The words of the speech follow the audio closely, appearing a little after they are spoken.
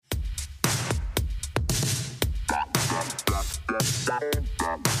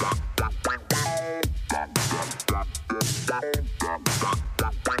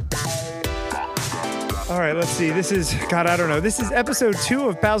All right, let's see. This is, God, I don't know. This is episode 2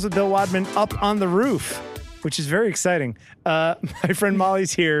 of Pals with Bill Wadman, Up on the Roof, which is very exciting. My friend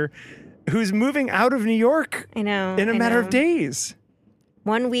Molly's here, who's moving out of New York in a matter of days.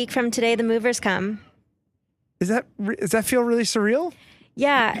 1 week from today, the movers come. Does that feel really surreal?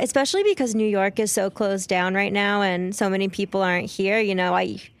 Yeah, especially because New York is so closed down right now and so many people aren't here.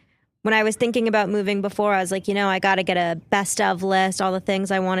 When I was thinking about moving before, I was like, I got to get a best of list, all the things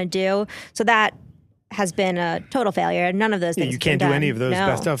I want to do. So that has been a total failure. None of those things. You can't do any of those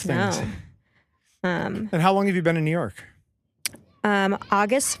best of things. No. And how long have you been in New York?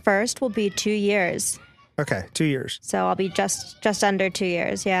 August 1st will be 2 years. Okay, 2 years. So I'll be just under 2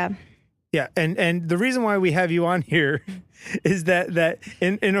 years, yeah. Yeah, and the reason why we have you on here is that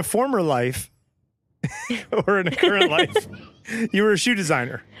in a former life or in a current life, you were a shoe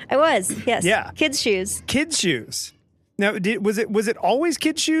designer. I was, yes. Yeah. Kids' shoes. Kids' shoes. Now, was it always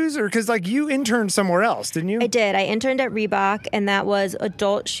kids' shoes, or because you interned somewhere else, didn't you? I did. I interned at Reebok, and that was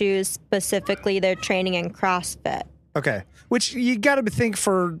adult shoes, specifically their training and CrossFit. Okay, which you got to think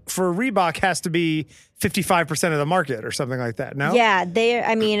for Reebok has to be 55% of the market or something like that. No? Yeah,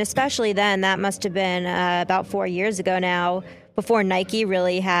 especially then, that must have been about 4 years ago now, before Nike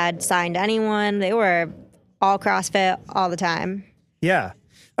really had signed anyone. They were all CrossFit all the time. Yeah.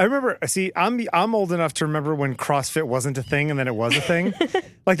 I remember, I'm old enough to remember when CrossFit wasn't a thing and then it was a thing.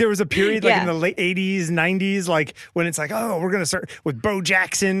 There was a period in the late 80s, 90s, when it's oh, we're going to start with Bo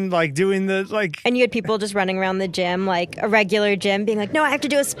Jackson, doing the And you had people just running around the gym, a regular gym, being like, no, I have to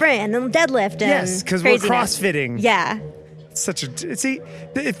do a sprint and then deadlift. And yes, because we're CrossFitting. Yeah.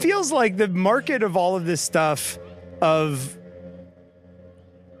 It feels like the market of all of this stuff of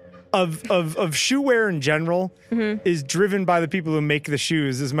shoe wear in general is driven by the people who make the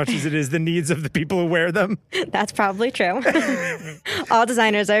shoes as much as it is the needs of the people who wear them. That's probably true. All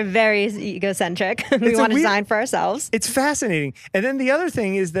designers are very egocentric. We want to design for ourselves. It's fascinating. And then the other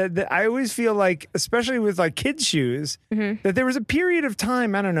thing is that I always feel especially with kids' shoes, that there was a period of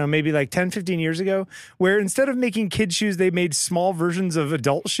time, I don't know, maybe 10, 15 years ago, where instead of making kids' shoes, they made small versions of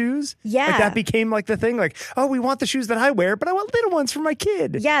adult shoes. Yeah. That became the thing. Oh, we want the shoes that I wear, but I want little ones for my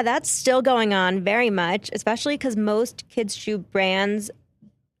kid. Yeah, that's still going on very much, especially because most kids' shoe brands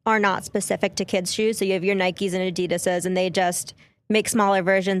are not specific to kids' shoes. So you have your Nikes and Adidas's, and they just make smaller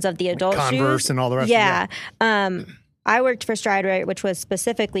versions of the adult shoes. Converse and all the rest yeah. of it. I worked for Stride, which was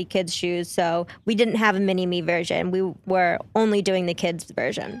specifically kids' shoes, so we didn't have a mini-me version. We were only doing the kids'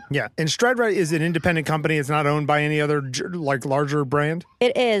 version. Yeah, and Stride is an independent company. It's not owned by any other larger brand?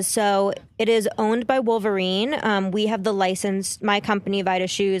 It is. So it is owned by Wolverine. We have the license. My company, Vita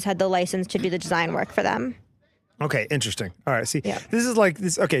Shoes, had the license to do the design work for them. Okay, interesting. All right, see, yeah. This is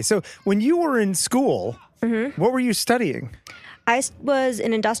this. Okay, so when you were in school, what were you studying? I was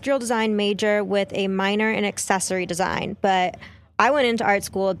an industrial design major with a minor in accessory design, but I went into art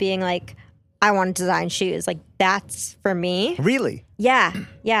school being I want to design shoes. That's for me. Really? Yeah.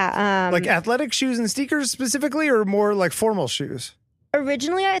 Athletic shoes and sneakers specifically, or more formal shoes?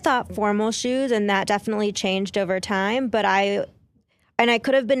 Originally, I thought formal shoes, and that definitely changed over time, but I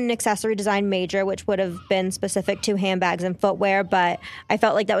could have been an accessory design major, which would have been specific to handbags and footwear, but I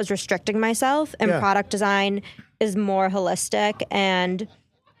felt like that was restricting myself, and product design is more holistic, and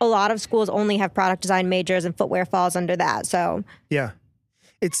a lot of schools only have product design majors, and footwear falls under that. So yeah,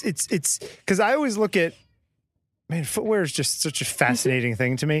 it's because I always look at, man, footwear is just such a fascinating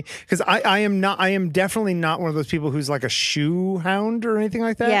thing to me, because I am definitely not one of those people who's a shoe hound or anything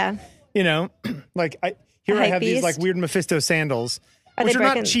like that. Yeah, I have these weird Mephisto sandals, which are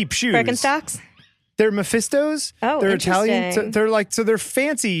not cheap shoes. Birkenstocks? They're Mephistos. Oh, they're Italian. So they're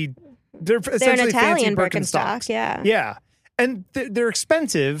fancy. They're essentially an Italian fancy Birkenstocks. Yeah. Yeah. And they're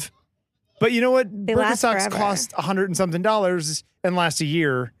expensive, but you know what? They last Birkenstocks forever. cost $100 and something and last a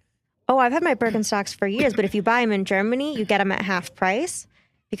year. Oh, I've had my Birkenstocks for years, but if you buy them in Germany, you get them at half price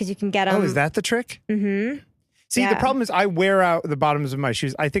because you can get them. Oh, is that the trick? Mm-hmm. See, the problem is I wear out the bottoms of my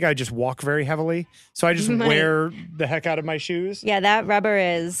shoes. I think I just walk very heavily, so I just wear the heck out of my shoes. Yeah, that rubber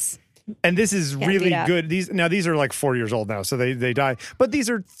is... And this is really good. These are 4 years old now, so they die. But these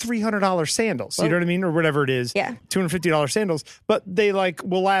are $300 sandals. You know what I mean, or whatever it is. Yeah, $250 sandals. But they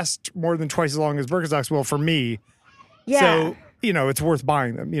will last more than twice as long as Birkenstocks will for me. Yeah. So it's worth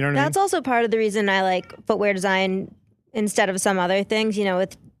buying them. You know what I mean? That's also part of the reason I like footwear design instead of some other things.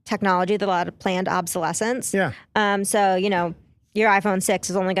 With technology, there's a lot of planned obsolescence. Yeah. So your iPhone 6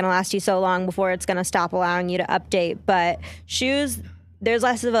 is only going to last you so long before it's going to stop allowing you to update. But shoes, there's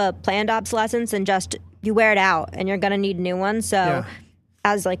less of a planned obsolescence and just you wear it out and you're going to need new ones. So Yeah.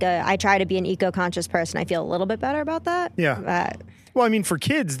 as like I try to be an eco-conscious person. I feel a little bit better about that. Yeah. Well, I mean, for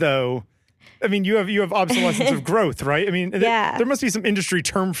kids though, I mean, you have obsolescence of growth, right? I mean, Yeah. there must be some industry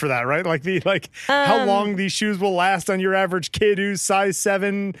term for that, right? Like how long these shoes will last on your average kid who's size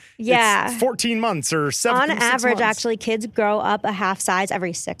 7. Yeah. It's 14 months or 7. On 6 average, months. actually, kids grow up a half size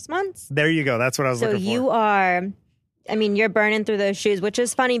every 6 months. There you go. That's what I was So looking for. you are, I mean, you're burning through those shoes, which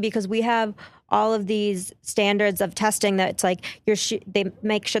is funny because we have all of these standards of testing that it's like your shoe, they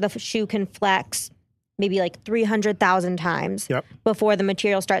make sure the shoe can flex maybe like 300,000 times Yep. before the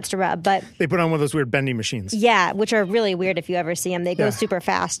material starts to rub. But They put on one of those weird bending machines. yeah, which are really weird if you ever see them. They go Yeah. super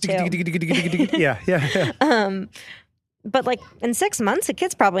fast too. Yeah. But like in 6 months, a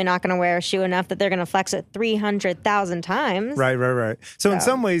kid's probably not going to wear a shoe enough that they're going to flex it 300,000 times. Right. So in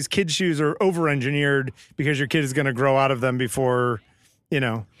some ways, kids' shoes are over-engineered because your kid is going to grow out of them before,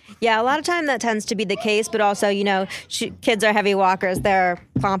 Yeah, a lot of time that tends to be the case, but also, kids are heavy walkers. They're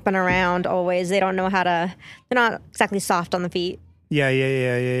clomping around always. They don't know they're not exactly soft on the feet. Yeah.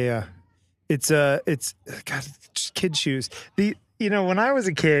 It's God, just kid shoes. When I was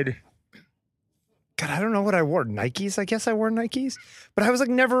a kid, God, I don't know what I wore. Nikes? I guess I wore Nikes. But I was like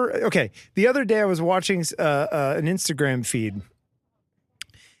never, okay. The other day I was watching an Instagram feed.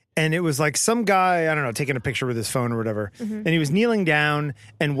 And it was like some guy, I don't know, taking a picture with his phone or whatever. Mm-hmm. And he was kneeling down,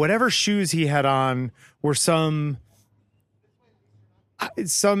 and whatever shoes he had on were some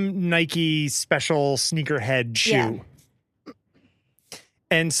Nike special sneakerhead shoe. Yeah.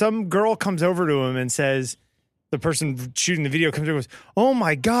 And some girl comes over to him and says, the person shooting the video comes over and goes, "Oh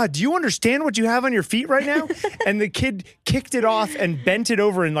my God, do you understand what you have on your feet right now?" And the kid kicked it off and bent it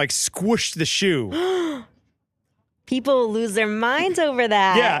over and like squished the shoe. People lose their minds over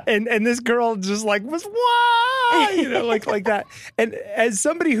that. Yeah, and this girl just like was what, like that. And as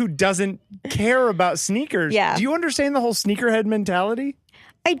somebody who doesn't care about sneakers, Yeah. do you understand the whole sneakerhead mentality?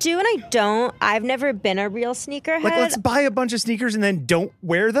 I do and I don't. I've never been a real sneakerhead. Like, let's buy a bunch of sneakers and then don't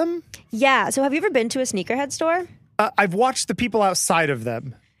wear them. Yeah. So have you ever been to a sneakerhead store? I've watched the people outside of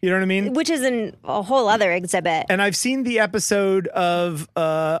them. You know what I mean? Which is a whole other exhibit. And I've seen the episode of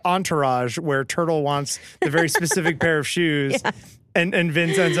Entourage where Turtle wants the very specific pair of shoes, and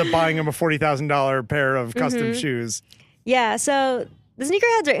Vince ends up buying him a $40,000 pair of custom shoes. Yeah, so the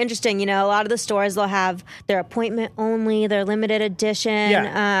sneakerheads are interesting. A lot of the stores, they'll have their appointment only, their limited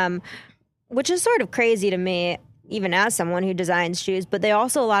edition, which is sort of crazy to me, even as someone who designs shoes. But they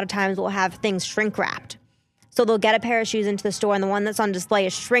also a lot of times will have things shrink wrapped. So they'll get a pair of shoes into the store, and the one that's on display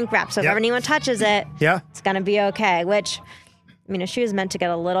is shrink wrapped. So if Yep. ever anyone touches it, it's going to be okay, which... I mean, a shoe is meant to get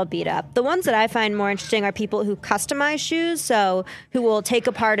a little beat up. The ones that I find more interesting are people who customize shoes, so who will take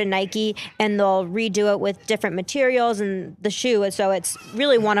apart a Nike and they'll redo it with different materials and the shoe, so it's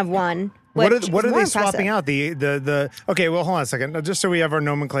really one of one. What which are is they more swapping impressive. out? Okay, well, hold on a second, just so we have our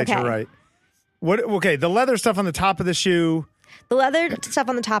nomenclature Okay. right. The leather stuff on the top of the shoe. The leather stuff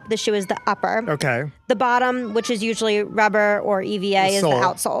on the top of the shoe is the upper. Okay. The bottom, which is usually rubber or EVA, is the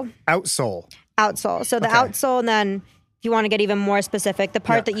outsole. Outsole. Outsole. So the outsole, and then if you want to get even more specific, the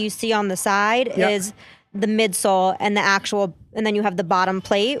part that you see on the side is the midsole and the actual, and then you have the bottom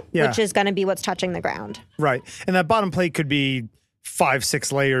plate, which is going to be what's touching the ground. Right. And that bottom plate could be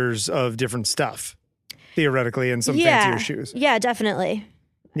 5-6 layers of different stuff, theoretically, and some fancier shoes. Yeah, definitely.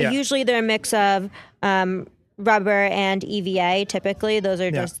 Yeah. Usually they're a mix of rubber and EVA, typically. Those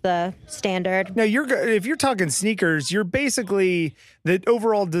are just the standard. Now, if you're talking sneakers, you're basically the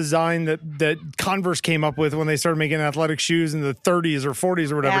overall design that Converse came up with when they started making athletic shoes in the 30s or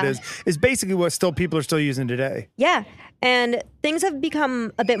 40s or whatever it is basically what people are still using today. Yeah. And things have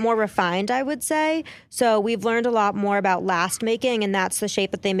become a bit more refined, I would say. So we've learned a lot more about last making, and that's the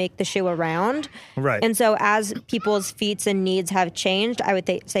shape that they make the shoe around. Right. And so as people's feet and needs have changed, I would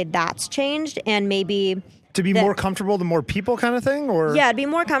say that's changed, and maybe... To be more comfortable to more people kind of thing? Or yeah, it'd be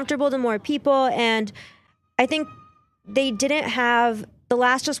more comfortable to more people. And I think they didn't have... The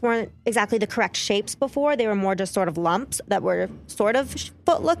last just weren't exactly the correct shapes before. They were more just sort of lumps that were sort of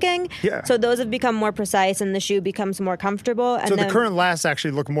foot-looking. Yeah. So those have become more precise, and the shoe becomes more comfortable. And So then, the current lasts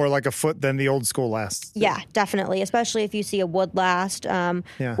actually look more like a foot than the old school lasts. yeah, definitely, especially if you see a wood last,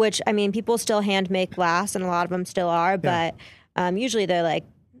 which, I mean, people still hand make lasts, and a lot of them still are, but usually they're like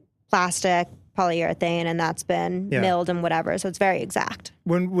plastic, polyurethane, and that's been milled and whatever, so it's very exact.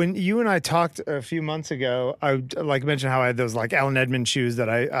 When you and I talked a few months ago, I like mentioned how I had those like Allen Edmonds shoes that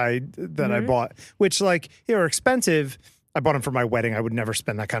I bought, which like are expensive. I bought them for my wedding. I would never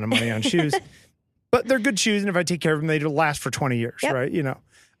spend that kind of money on shoes, but they're good shoes, and if I take care of them, they last for 20 years, right? And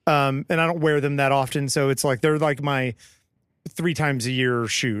I don't wear them that often, so it's like they're like my 3 times a year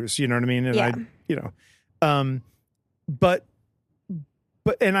shoes. You know what I mean? And But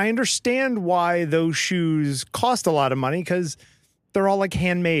and I understand why those shoes cost a lot of money because they're all like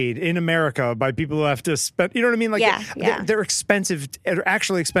handmade in America by people who have to spend, you know what I mean? Like they're expensive, they're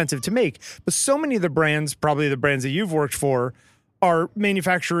actually expensive to make. But so many of the brands, probably the brands that you've worked for, are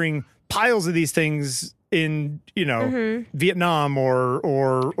manufacturing piles of these things in, Vietnam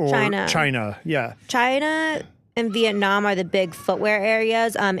or China. Yeah. China and Vietnam are the big footwear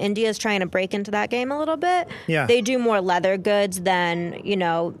areas. India's trying to break into that game a little bit. Yeah. They do more leather goods than,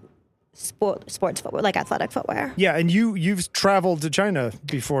 sports footwear, like athletic footwear. Yeah, and you've traveled to China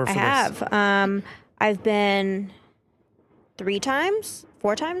before for I have. I've been 4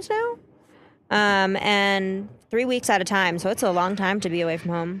 times now. And 3 weeks at a time, so it's a long time to be away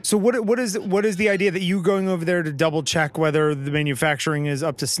from home. So what is the idea that you going over there to double check whether the manufacturing is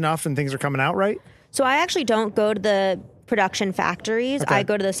up to snuff and things are coming out right? So I actually don't go to the production factories. Okay. I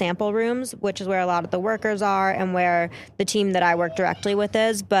go to the sample rooms, which is where a lot of the workers are and where the team that I work directly with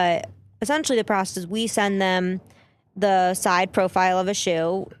is. But essentially the process is we send them the side profile of a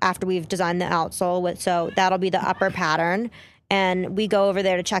shoe after we've designed the outsole. So that'll be the upper pattern. And we go over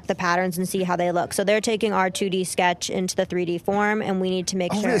there to check the patterns and see how they look. So they're taking our 2D sketch into the 3D form, and we need to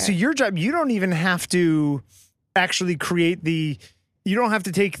make sure. So your job, you don't even have to actually create you don't have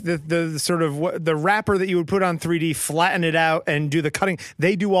to take the sort of the wrapper that you would put on 3D, flatten it out, and do the cutting.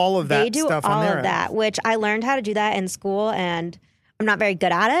 They do all of that stuff on their end. They do all of that, which I learned how to do that in school, and I'm not very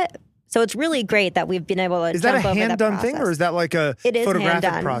good at it. So it's really great that we've been able to Is that a hand-done thing, or is that like a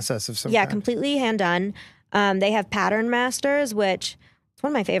photographic process of some kind? Yeah, completely hand-done. They have pattern masters, which is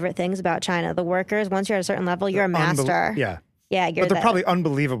one of my favorite things about China. The workers, once you're at a certain level, you're a master. Yeah. Yeah, but they're probably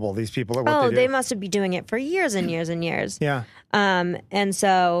unbelievable, these people at what they do. They must be doing it for years and years and years. Yeah. And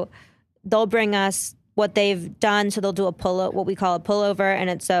so they'll bring us what they've done. So they'll do what we call a pullover, and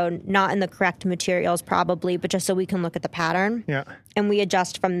it's so not in the correct materials probably, but just so we can look at the pattern. Yeah. And we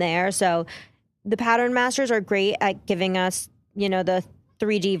adjust from there. So the pattern masters are great at giving us, the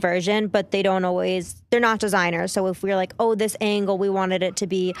 3D version, but they're not designers. So if we're like, this angle, we wanted it to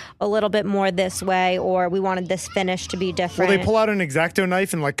be a little bit more this way, or we wanted this finish to be different. Will they pull out an X-Acto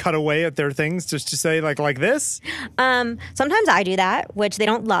knife and like cut away at their things just to say like this? Sometimes I do that, which they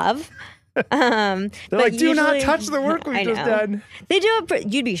don't love. They're like, do not touch the work we've just done. They do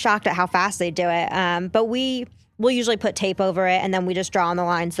it. You'd be shocked at how fast they do it. But we'll usually put tape over it, and then we just draw on the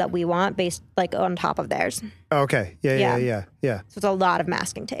lines that we want based like on top of theirs. Okay. Yeah. So it's a lot of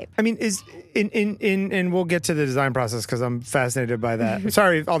masking tape. I mean, is and we'll get to the design process because I'm fascinated by that.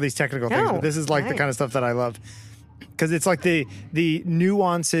 Sorry, all these technical things, but this is like the kind of stuff that I love because it's like the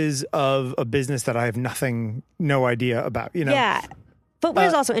nuances of a business that I have no idea about. Yeah. Footwear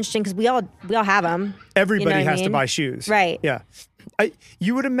is also interesting because we all have them. Everybody has to buy shoes, right? Yeah.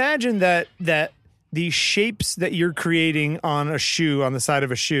 You would imagine that the shapes that you're creating on a shoe, on the side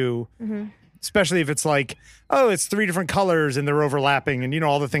of a shoe, especially if it's like, it's 3 different colors and they're overlapping and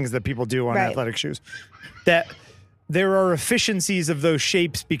all the things that people do on athletic shoes, that there are efficiencies of those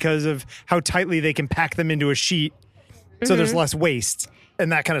shapes because of how tightly they can pack them into a sheet. So there's less waste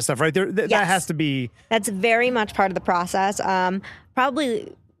and that kind of stuff, right? That has to be. That's very much part of the process.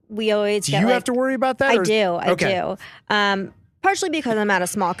 Probably we always do you have to worry about that? I do. Partially because I'm at a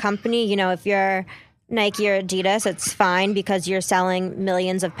small company. If you're Nike or Adidas, it's fine because you're selling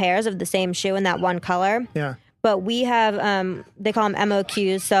millions of pairs of the same shoe in that one color. Yeah. But we have, they call them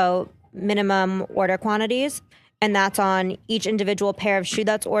MOQs, so minimum order quantities. And that's on each individual pair of shoe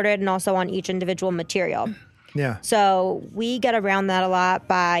that's ordered and also on each individual material. Yeah. So we get around that a lot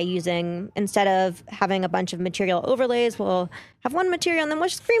by using, instead of having a bunch of material overlays, we'll have one material and then we'll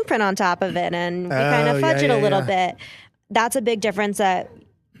screen print on top of it and we kind of fudge it a little bit. That's a big difference that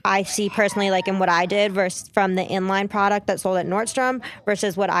I see personally, like in what I did versus from the inline product that sold at Nordstrom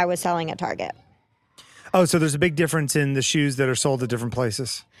versus what I was selling at Target. Oh, so there's a big difference in the shoes that are sold at different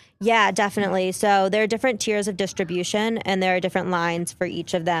places. Yeah, definitely. So there are different tiers of distribution and there are different lines for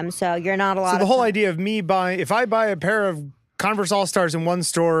each of them. So you're not allowed. So the whole idea of me if I buy a pair of Converse All-Stars in one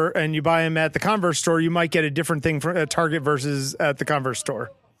store and you buy them at the Converse store, you might get a different thing at Target versus at the Converse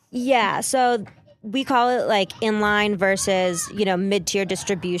store. Yeah. So we call it like inline versus, mid-tier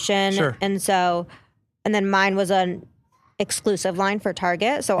distribution. Sure. And then mine was an exclusive line for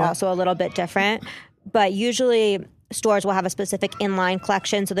Target. So also a little bit different. But usually stores will have a specific inline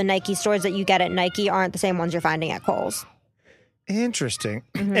collection. So the Nike stores that you get at Nike aren't the same ones you're finding at Kohl's. Interesting.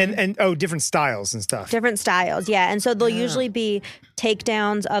 And different styles and stuff. Different styles, yeah. And so they'll usually be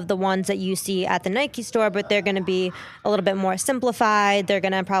takedowns of the ones that you see at the Nike store, but they're going to be a little bit more simplified. They're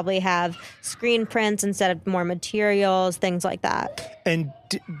going to probably have screen prints instead of more materials, things like that. And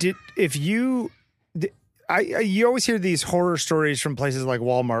you always hear these horror stories from places like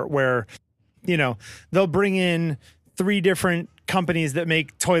Walmart where, they'll bring in 3 different companies that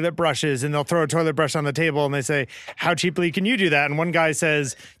make toilet brushes, and they'll throw a toilet brush on the table and they say, how cheaply can you do that? And one guy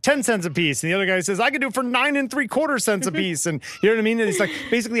says 10 cents a piece. And the other guy says, I can do it for 9 3/4 cents a piece. And you know what I mean? It's like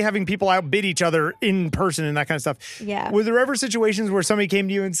basically having people outbid each other in person and that kind of stuff. Yeah. Were there ever situations where somebody came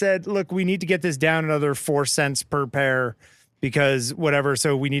to you and said, look, we need to get this down another 4 cents per pair because whatever,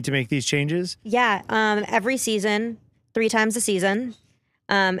 so we need to make these changes? Yeah. Every season, 3 times a season.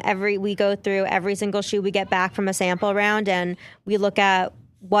 We go through every single shoe we get back from a sample round, and we look at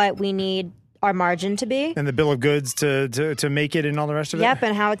what we need our margin to be. And the bill of goods to make it and all the rest of it? Yep,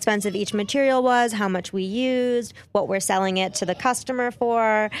 and how expensive each material was, how much we used, what we're selling it to the customer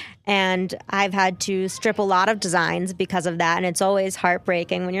for. And I've had to strip a lot of designs because of that, and it's always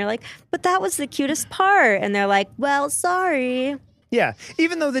heartbreaking when you're like, but that was the cutest part. And they're like, well, sorry. Yeah,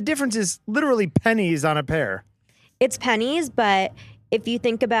 even though the difference is literally pennies on a pair. It's pennies, but if you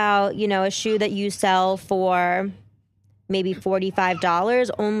think about, a shoe that you sell for maybe $45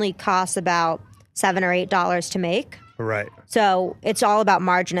 only costs about $7 or $8 to make. Right. So it's all about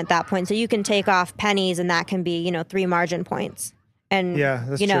margin at that point. So you can take off pennies and that can be, 3 margin points. And, yeah,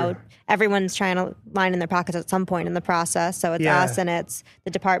 that's true. Everyone's trying to line in their pockets at some point in the process. So it's us and it's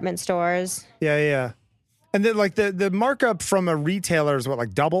the department stores. Yeah. And then like the markup from a retailer is what,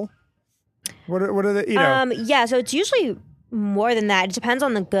 like double? What are the, Yeah, so it's usually more than that. It depends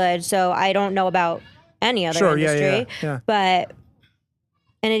on the good. So I don't know about any other industry. Yeah. But,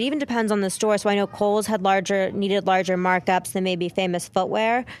 and it even depends on the store. So I know Kohl's needed larger markups than maybe Famous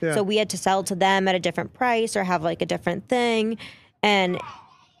Footwear. Yeah. So we had to sell to them at a different price or have like a different thing. And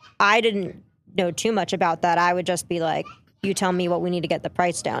I didn't know too much about that. I would just be like, you tell me what we need to get the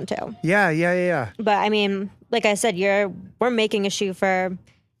price down to. Yeah. But I mean, like I said, we're making a shoe for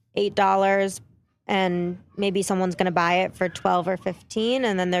 $8 and maybe someone's going to buy it for 12 or 15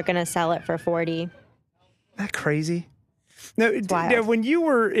 and then they're going to sell it for 40. Isn't that crazy? No, when you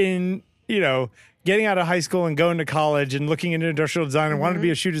were in, getting out of high school and going to college and looking into industrial design and wanted to be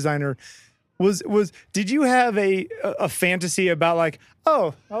a shoe designer, did you have a fantasy about like,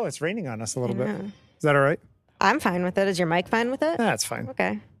 oh, it's raining on us a little bit? Is that all right? I'm fine with it. Is your mic fine with it? That's fine.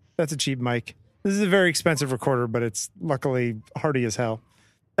 Okay. That's a cheap mic. This is a very expensive recorder, but it's luckily hardy as hell.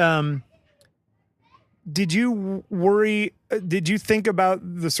 Did you worry? Did you think about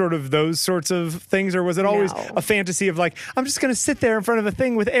the sort of those sorts of things, or was it always a fantasy of like, I'm just going to sit there in front of a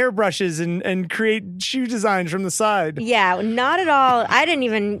thing with airbrushes and create shoe designs from the side? Yeah, not at all. I didn't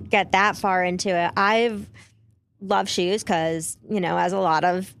even get that far into it. I've loved shoes because, as a lot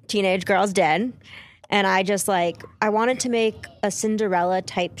of teenage girls did. And I just I wanted to make a Cinderella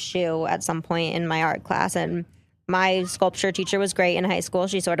type shoe at some point in my art class. And my sculpture teacher was great in high school.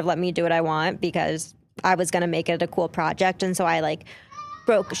 She sort of let me do what I want because I was going to make it a cool project. And so I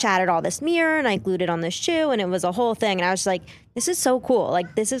shattered all this mirror and I glued it on this shoe and it was a whole thing. And I was just like, this is so cool.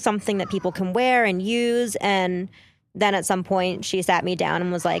 Like, this is something that people can wear and use. And then at some point she sat me down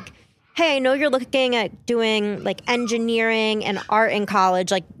and was like, hey, I know you're looking at doing engineering and art in college.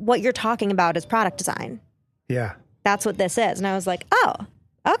 Like, what you're talking about is product design. Yeah. That's what this is. And I was like, oh,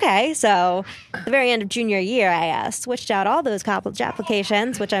 okay. So at the very end of junior year, I switched out all those college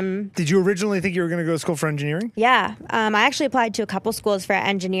applications, which Did you originally think you were going to go to school for engineering? Yeah. I actually applied to a couple schools for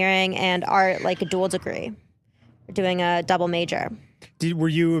engineering and art, like a dual degree. We're doing a double major. Were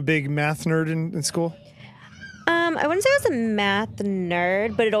you a big math nerd in school? I wouldn't say I was a math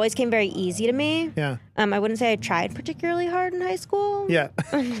nerd, but it always came very easy to me. Yeah. I wouldn't say I tried particularly hard in high school. Yeah.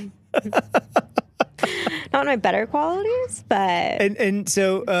 Not my better qualities, but and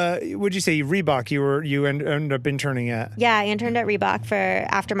so what'd you say? Reebok? You ended up interning at? Yeah, I interned at Reebok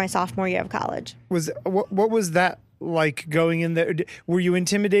after my sophomore year of college. What was that like going in there? Were you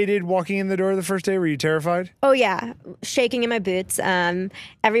intimidated walking in the door the first day? Were you terrified? Oh yeah, shaking in my boots.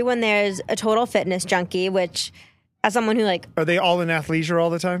 Everyone there is a total fitness junkie, which as someone who are they all in athleisure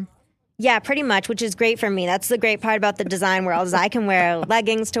all the time? Yeah, pretty much, which is great for me. That's the great part about the design world is I can wear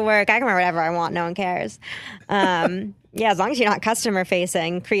leggings to work. I can wear whatever I want. No one cares. Yeah, as long as you're not customer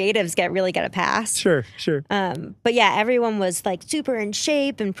facing, creatives really get a pass. Sure. But yeah, everyone was super in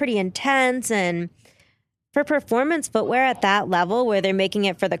shape and pretty intense. And for performance footwear at that level where they're making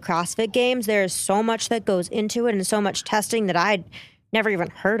it for the CrossFit Games, there's so much that goes into it and so much testing that I'd never even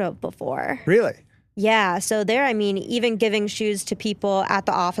heard of before. Really? Yeah, so even giving shoes to people at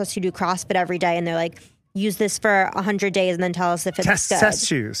the office who do CrossFit every day, and they're like, use this for 100 days and then tell us if it's good. Test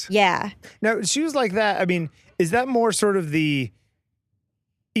shoes. Yeah. Now, shoes like that, is that more sort of would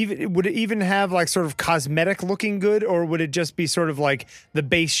it even have sort of cosmetic looking good, or would it just be sort of like the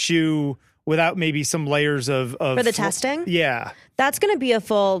base shoe without maybe some layers of For the testing? Yeah. That's going to be a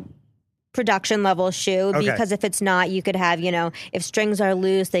full production level shoe Okay. because if it's not, you could have, if strings are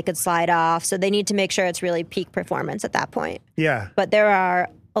loose, they could slide off. So they need to make sure it's really peak performance at that point. Yeah. But there are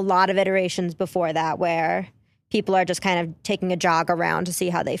a lot of iterations before that where people are just kind of taking a jog around to see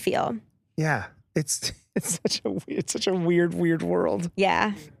how they feel. Yeah. It's such a weird world.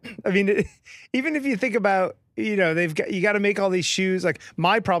 Yeah. I mean, even if you think about, you got to make all these shoes. Like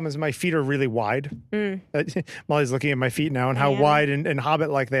my problem is my feet are really wide. Molly's looking at my feet now and how wide and Hobbit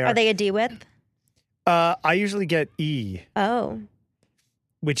like they are. Are they a D width? I usually get E. Oh.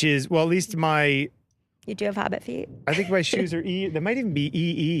 Which is, well, at least You do have Hobbit feet. I think my shoes are E. They might even be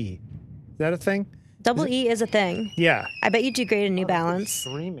EE. Is that a thing? Double E is a thing. Yeah. I bet you do great in New Balance.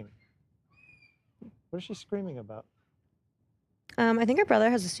 Screaming. What is she screaming about? I think her brother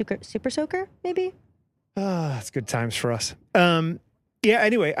has a super soaker, maybe. That's good times for us. Yeah,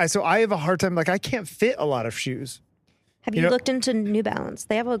 anyway, so I have a hard time, like I can't fit a lot of shoes. Have you looked into New Balance?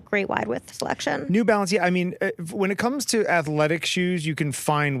 They have a great wide width selection. New Balance, yeah. I mean, when it comes to athletic shoes, you can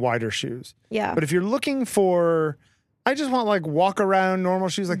find wider shoes. Yeah. But if you're looking for, I just want like walk around normal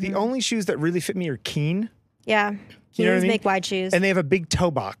shoes, like the only shoes that really fit me are Keen. Yeah. You know what I Keens mean? make wide shoes. And they have a big toe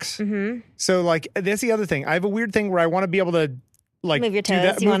box. So like, that's the other thing. I have a weird thing where I want to be able to like Move your do toes.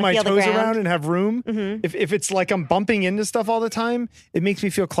 that, You move wanna my feel the toes ground. around and have room. If it's like I'm bumping into stuff all the time, it makes me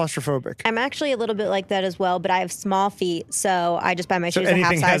feel claustrophobic. I'm actually a little bit like that as well, but I have small feet, so I just buy my shoes a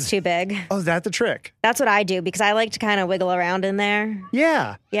half anything size has- too big. Oh, is that the trick? That's what I do because I like to kind of wiggle around in there.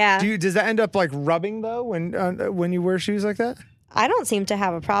 Yeah. Yeah. Does that end up like rubbing though when you wear shoes like that? I don't seem to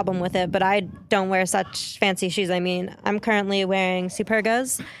have a problem with it, but I don't wear such fancy shoes. I mean, I'm currently wearing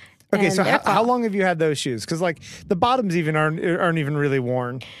Supergas. Okay, and so they're how long have you had those shoes? Because like the bottoms even aren't even really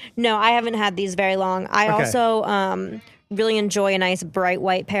worn. No, I haven't had these very long. I Okay. also really enjoy a nice bright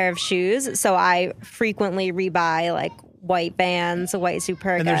white pair of shoes, so I frequently rebuy like white Vans, white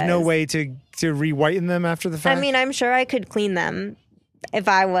Supergas. And there's no way to re-whiten them after the fact? I mean, I'm sure I could clean them if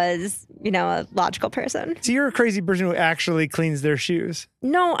I was, a logical person. So you're a crazy person who actually cleans their shoes.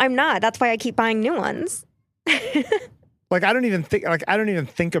 No, I'm not. That's why I keep buying new ones. Like I don't even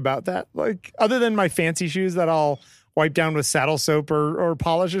think about that. Like other than my fancy shoes that I'll wipe down with saddle soap or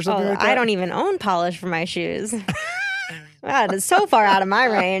polish or something like that. I don't even own polish for my shoes. That is so far out of my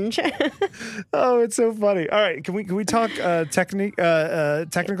range. Oh, it's so funny. All right, can we talk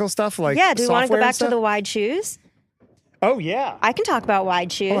technical stuff like Yeah, do we want to go software and back to stuff? the wide shoes? Oh yeah. I can talk about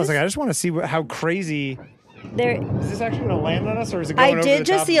wide shoes. Hold on a second. I just want to see how crazy. There, Is this actually going to land on us, or is it going I over did the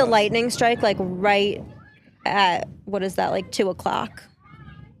just top see of a us? lightning strike like right at, what is that, like 2:00?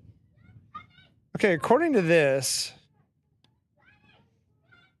 Okay, according to this,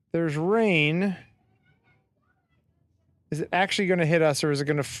 there's rain. Is it actually going to hit us, or is it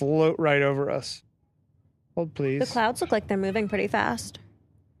going to float right over us? Hold, please. The clouds look like they're moving pretty fast.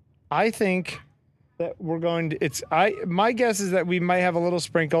 I think that we're going to. My guess is that we might have a little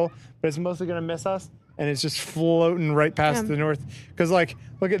sprinkle, but it's mostly going to miss us, and it's just floating right past the north. Because, like,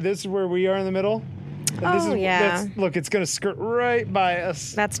 look at this, where we are in the middle. And this Oh, is, yeah. Look, it's going to skirt right by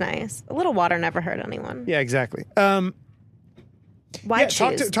us. That's nice. A little water never hurt anyone. Yeah, exactly. Wide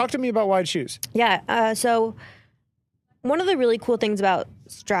shoes. Talk to me about wide shoes. Yeah. So one of the really cool things about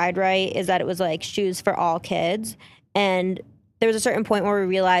Stride Right is that it was like shoes for all kids. And there was a certain point where we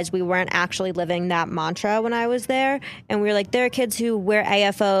realized we weren't actually living that mantra when I was there. And we were like, there are kids who wear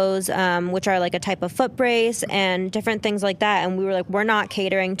AFOs, which are like a type of foot brace and different things like that. And we were like, we're not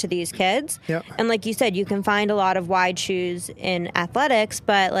catering to these kids. Yep. And like you said, you can find a lot of wide shoes in athletics,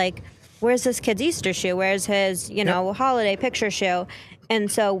 but like, where's this kid's Easter shoe? Where's his, holiday picture shoe? And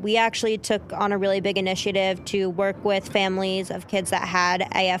so we actually took on a really big initiative to work with families of kids that had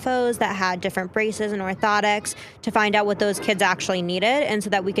AFOs, that had different braces and orthotics, to find out what those kids actually needed, and so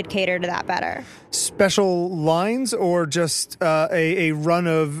that we could cater to that better. Special lines, or just a run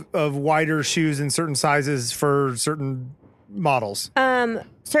of wider shoes in certain sizes for certain models?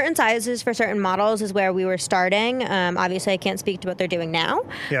 Certain sizes for certain models is where we were starting. Obviously, I can't speak to what they're doing now.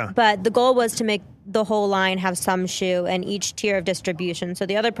 Yeah. But the goal was to make the whole line have some shoe and each tier of distribution. So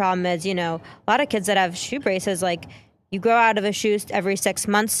the other problem is, a lot of kids that have shoe braces, like you grow out of a shoe every 6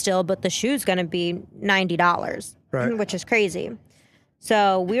 months still, but the shoe's going to be $90, Right. which is crazy.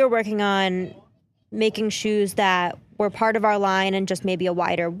 So we were working on making shoes that were part of our line and just maybe a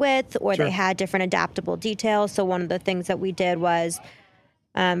wider width, or Sure. they had different adaptable details. So one of the things that we did was,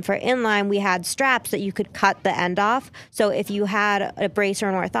 for inline, we had straps that you could cut the end off. So if you had a brace or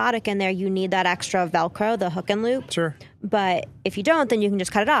an orthotic in there, you need that extra Velcro, the hook and loop. Sure. But if you don't, then you can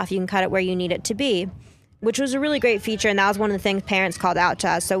just cut it off. You can cut it where you need it to be. which was a really great feature. And that was one of the things parents called out to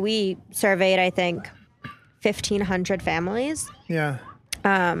us. So we surveyed, I think, 1,500 families. Yeah.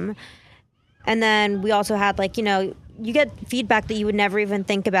 And then we also had you get feedback that you would never even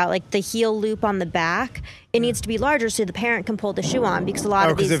think about, like the heel loop on the back. It needs to be larger so the parent can pull the shoe on, because a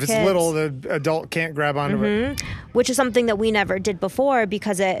lot of these kids... because if it's little, the adult can't grab onto it. Which is something that we never did before,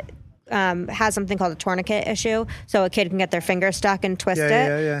 because it has something called a tourniquet issue. So a kid can get their finger stuck and twist it.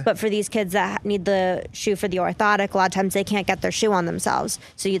 Yeah. But for these kids that need the shoe for the orthotic, a lot of times they can't get their shoe on themselves.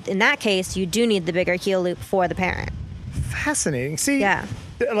 So in that case, you do need the bigger heel loop for the parent. Fascinating. See, yeah.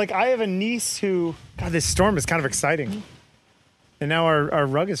 Like I have a niece who... God, this storm is kind of exciting. And now our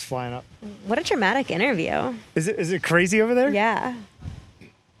rug is flying up. What a dramatic interview. Is it crazy over there? Yeah.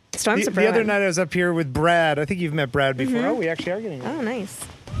 Storms the other night I was up here with Brad. I think you've met Brad before. Oh, we actually are getting rain. Oh, nice.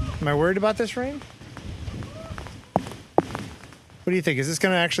 Am I worried about this rain? What do you think? Is this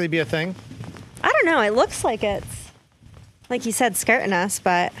going to actually be a thing? I don't know. It looks like it's, like you said, skirting us,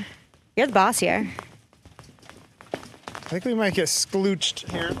 but you're the boss here. I think we might get sklooched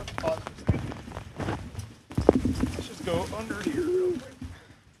here. Let's just go under here real quick.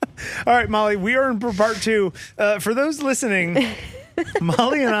 All right, Molly, we are in part 2. For those listening,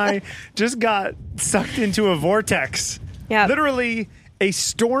 Molly and I just got sucked into a vortex. Yeah. Literally, a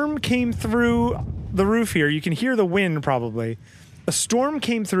storm came through the roof here. You can hear the wind probably. A storm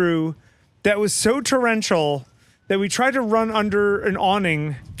came through that was so torrential that we tried to run under an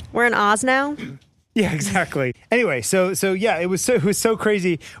awning. We're in Oz now? Yeah, exactly. Anyway, so yeah, it was so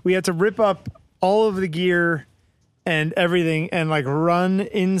crazy. We had to rip up all of the gear and everything and like run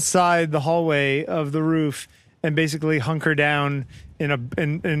inside the hallway of the roof and basically hunker down in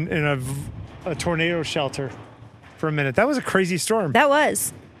a tornado shelter for a minute. That was a crazy storm. That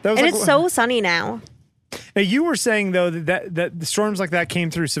was. And like, it's so sunny now. Now you were saying though that the storms like that came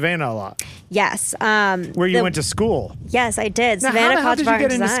through Savannah a lot. Yes. Where you went to school. Yes, I did. Now, Savannah how did you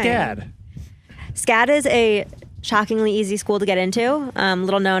get into Design. SCAD? SCAD is a shockingly easy school to get into.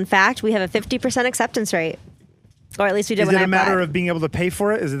 Little known fact, we have a 50% acceptance rate. Or at least we did when I applied. Is it a matter of being able to pay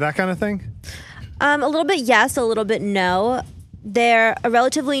for it? Is it that kind of thing? A little bit yes, a little bit no. They're a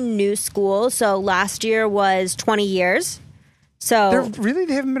relatively new school, so last year was 20 years. So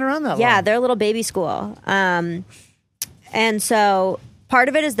they haven't been around that long. Yeah, they're a little baby school. And so part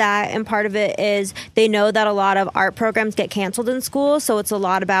of it is that, and part of it is they know that a lot of art programs get canceled in school. So it's a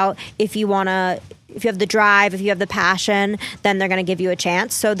lot about if you have the drive, if you have the passion, then they're going to give you a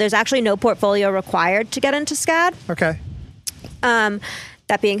chance. So there's actually no portfolio required to get into SCAD. Okay.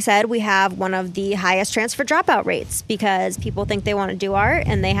 That being said, we have one of the highest transfer dropout rates because people think they want to do art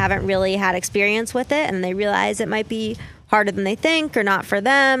and they haven't really had experience with it, and they realize it might be harder than they think or not for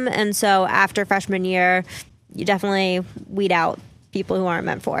them. And so after freshman year, you definitely weed out people who aren't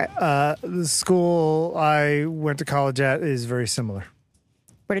meant for it. The school I went to college at is very similar.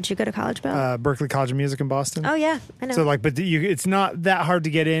 Where did you go to college, Bill? Berklee College of Music in Boston. Oh, yeah, I know. So, it's not that hard to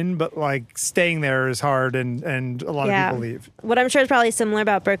get in, but, staying there is hard, and a lot of people leave. What I'm sure is probably similar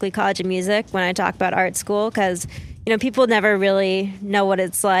about Berklee College of Music when I talk about art school, because, people never really know what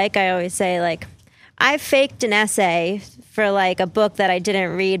it's like. I always say, I faked an essay for, a book that I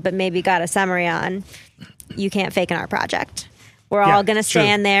didn't read but maybe got a summary on. You can't fake an art project. We're all going to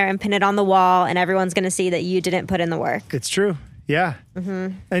stand there and pin it on the wall, and everyone's going to see that you didn't put in the work. It's true. Yeah.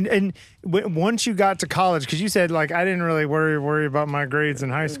 Mm-hmm. And once you got to college, because you said, I didn't really worry about my grades in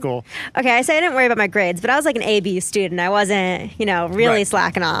high school. Okay, I say I didn't worry about my grades, but I was an A/B student. I wasn't, really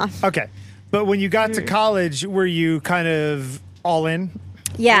slacking off. Okay. But when you got to college, were you kind of all in?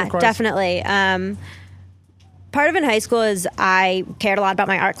 Yeah, definitely. Part of in high school is I cared a lot about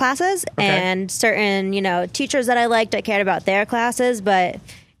my art classes, and certain, teachers that I liked, I cared about their classes, but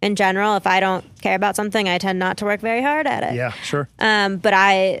in general, if I don't care about something, I tend not to work very hard at it. Yeah, sure. But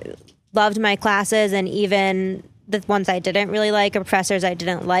I loved my classes, and even the ones I didn't really like or professors I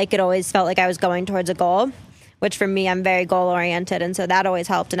didn't like, it always felt like I was going towards a goal, which for me, I'm very goal-oriented, and so that always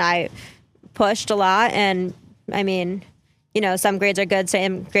helped, and I pushed a lot, and I mean, some grades are good,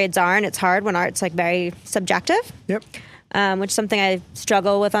 some grades aren't. It's hard when art's very subjective. Yep. Which is something I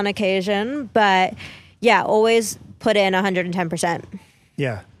struggle with on occasion, but yeah, always put in 110%.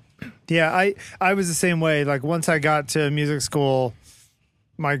 Yeah. Yeah, I was the same way. Once I got to music school,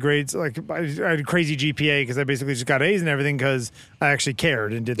 my grades, I had a crazy GPA because I basically just got A's and everything because I actually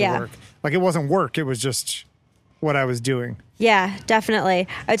cared and did the work. It wasn't work. It was just what I was doing. Yeah, definitely.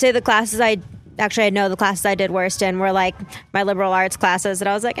 I would say the classes I know the classes I did worst in were my liberal arts classes that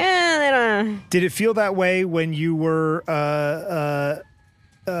I was they don't. Did it feel that way when you were, how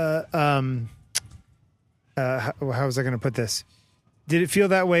was I going to put this? Did it feel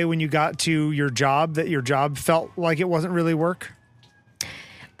that way when you got to your job, that your job felt like it wasn't really work?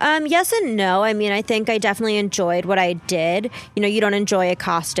 Yes and no. I mean, I think I definitely enjoyed what I did. You know, you don't enjoy a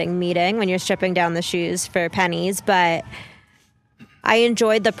costing meeting when you're stripping down the shoes for pennies, but I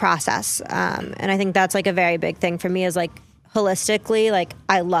enjoyed the process. And I think that's like a very big thing for me is like holistically, like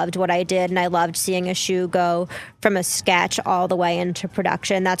I loved what I did and I loved seeing a shoe go from a sketch all the way into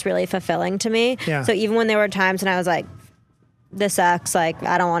production. That's really fulfilling to me. Yeah. So even when there were times when I was like, this sucks, like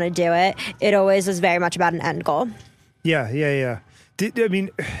I don't want to do it, it always was very much about an end goal. Yeah. I mean,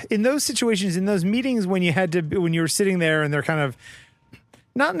 in those situations, in those meetings when when you were sitting there and they're kind of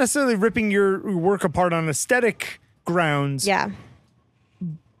not necessarily ripping your work apart on aesthetic grounds, Yeah.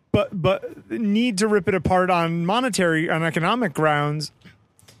 but need to rip it apart on economic grounds,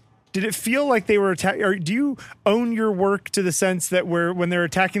 did it feel like they were attacking, or do you own your work to the sense that when they're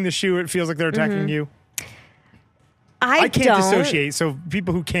attacking the shoe, it feels like they're attacking you? I can't don't dissociate, so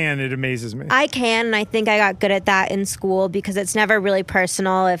people who can, it amazes me. I can, and I think I got good at that in school because it's never really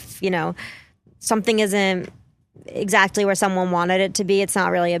personal. If, you know, something isn't exactly where someone wanted it to be, it's not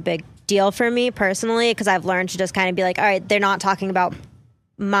really a big deal for me personally because I've learned to just kind of be like, all right, they're not talking about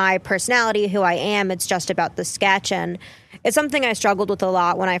my personality, who I am. It's just about the sketch. And it's something I struggled with a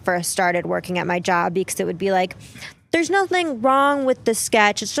lot when I first started working at my job because it would be like, there's nothing wrong with the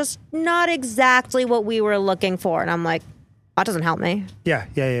sketch. It's just not exactly what we were looking for. And I'm like, that doesn't help me. Yeah.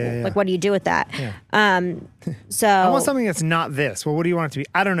 Like, what do you do with that? Yeah. So I want something that's not this. Well, what do you want it to be?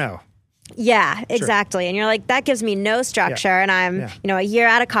 I don't know. Yeah, exactly. Sure. And you're like, that gives me no structure. Yeah. And I'm, you know, a year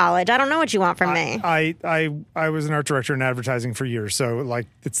out of college. I don't know what you want from me. I was an art director in advertising for years. So like,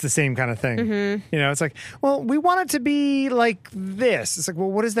 it's the same kind of thing. Mm-hmm. You know, it's like, well, we want it to be like this. It's like,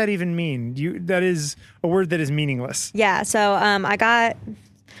 well, what does that even mean? That is a word that is meaningless. Yeah. So I got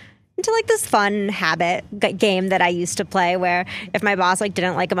into like this fun habit game that I used to play where if my boss like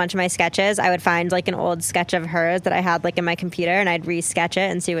didn't like a bunch of my sketches, I would find like an old sketch of hers that I had like in my computer and I'd re-sketch it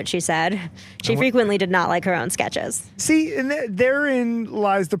and see what she said. She frequently did not like her own sketches. See, and therein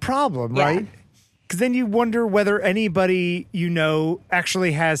lies the problem, right? Because then you wonder whether anybody you know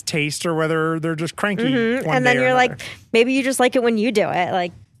actually has taste or whether they're just cranky. Mm-hmm. And then you're like, maybe you just like it when you do it.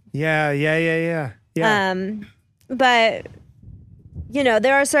 Like, yeah. But you know,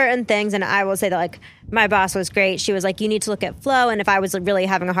 there are certain things, and I will say that, like, my boss was great. She was like, you need to look at flow, and if I was really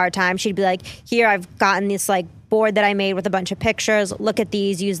having a hard time, she'd be like, here, I've gotten this, like, board that I made with a bunch of pictures. Look at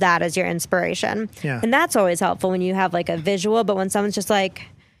these. Use that as your inspiration. Yeah. And that's always helpful when you have, like, a visual, but when someone's just like,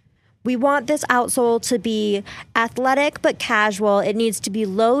 we want this outsole to be athletic but casual. It needs to be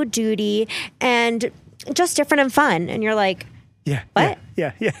low duty and just different and fun. And you're like, what?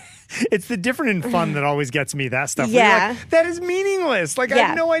 Yeah. It's the different and fun that always gets me, that stuff. Yeah. Like, that is meaningless. Like, I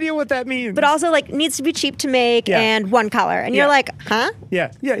have no idea what that means. But also, like, needs to be cheap to make and one color. And you're like, huh?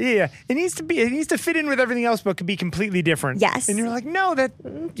 Yeah. It needs to fit in with everything else, but could be completely different. Yes. And you're like, no,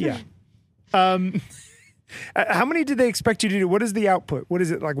 how many did they expect you to do? What is the output? What is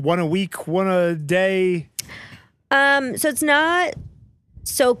it, like one a week, one a day? So it's not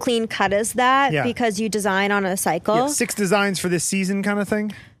so clean cut as that because you design on a cycle. Yeah, 6 designs for this season kind of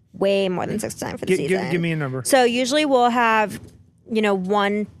thing? Way more than 6 designs for the season. Give me a number. So usually we'll have,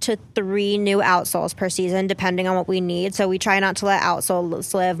 1 to 3 new outsoles per season, depending on what we need. So we try not to let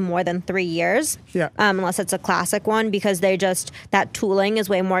outsoles live more than 3 years. Yeah. Unless it's a classic one, because that tooling is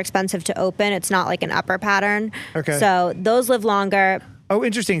way more expensive to open. It's not like an upper pattern. Okay. So those live longer. Oh,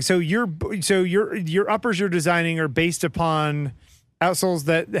 interesting. So your uppers you're designing are based upon outsoles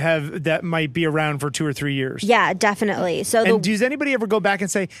that might be around for 2 or 3 years. Yeah, definitely. So does anybody ever go back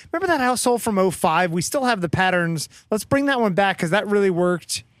and say, remember that outsole from 2005? We still have the patterns. Let's bring that one back because that really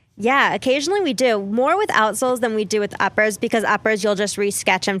worked. Yeah, occasionally we do. More with outsoles than we do with uppers, because uppers you'll just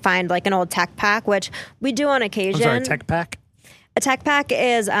re-sketch and find like an old tech pack, which we do on occasion. I'm sorry, tech pack? A tech pack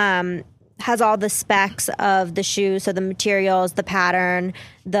is has all the specs of the shoe, so the materials, the pattern,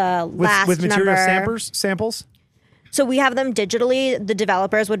 the last with material number. samples? So we have them digitally. The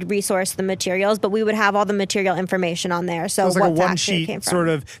developers would resource the materials, but we would have all the material information on there. So it's like what a one sheet came from. sort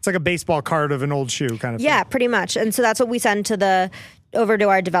of. It's like a baseball card of an old shoe kind of thing. Yeah, pretty much. And so that's what we send over to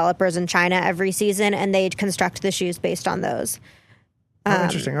our developers in China every season, and they construct the shoes based on those. Oh,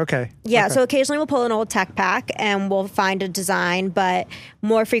 interesting. Okay. Yeah, okay. So occasionally we'll pull an old tech pack and we'll find a design, but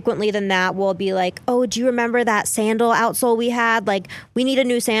more frequently than that, we'll be like, oh, do you remember that sandal outsole we had? Like, we need a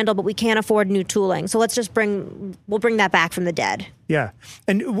new sandal, but we can't afford new tooling. So let's just we'll bring that back from the dead. Yeah.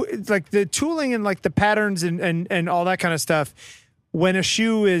 And like the tooling and like the patterns and all that kind of stuff, when a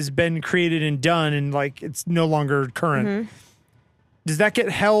shoe has been created and done and like it's no longer current, does that get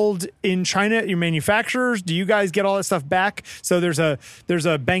held in China at your manufacturers? Do you guys get all that stuff back? So there's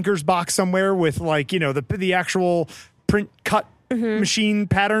a banker's box somewhere with like, the actual print cut machine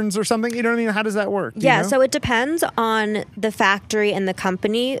patterns or something. You know what I mean? How does that work? Do you know? So it depends on the factory and the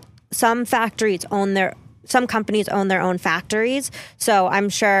company. Some companies own their own factories. So I'm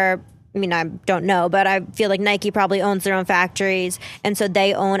sure, I don't know, but I feel like Nike probably owns their own factories. And so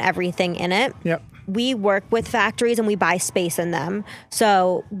they own everything in it. Yep. We work with factories and we buy space in them.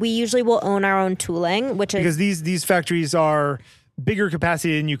 So we usually will own our own tooling, because these factories are bigger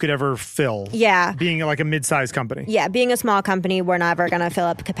capacity than you could ever fill. Yeah. Being like a mid-sized company. Yeah. Being a small company, we're never going to fill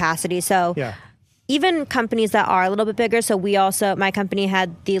up capacity. So even companies that are a little bit bigger. So my company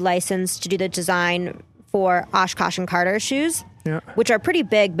had the license to do the design for Oshkosh and Carter shoes, which are pretty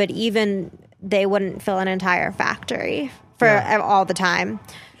big, but even they wouldn't fill an entire factory for all the time.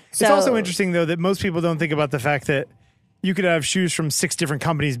 So, it's also interesting, though, that most people don't think about the fact that you could have shoes from 6 different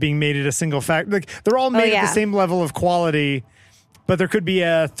companies being made at a single factory. Like, they're all made at the same level of quality, but there could be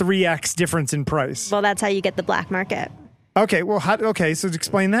a 3x difference in price. Well, that's how you get the black market. Okay, well, so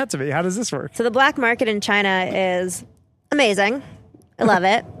explain that to me. How does this work? So the black market in China is amazing. I love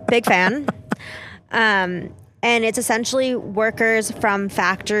it. Big fan. And it's essentially workers from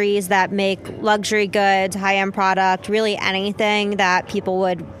factories that make luxury goods, high-end product, really anything that people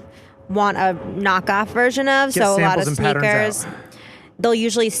would want a knockoff version of. Get so a lot of samples and sneakers. They'll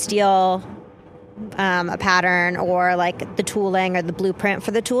usually steal a pattern or like the tooling or the blueprint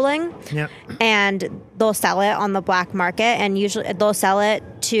for the tooling. Yeah. And they'll sell it on the black market, and usually they'll sell it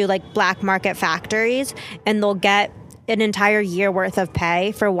to like black market factories, and they'll get an entire year worth of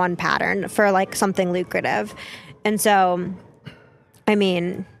pay for one pattern for like something lucrative. And so,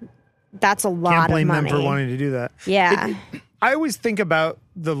 that's a lot Can't blame of money. them for wanting to do that. Yeah. I always think about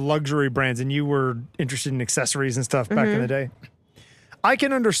the luxury brands, and you were interested in accessories and stuff back in the day. I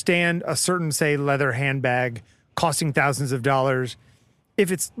can understand a certain, say, leather handbag costing thousands of dollars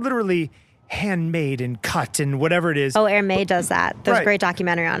if it's literally handmade and cut and whatever it is. Oh, Hermès does that. There's a great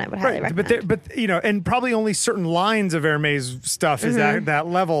documentary on it. Would highly recommend. But and probably only certain lines of Hermès stuff is at that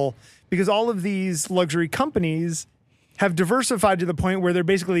level, because all of these luxury companies have diversified to the point where they're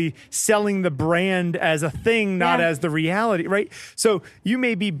basically selling the brand as a thing, not as the reality, right? So you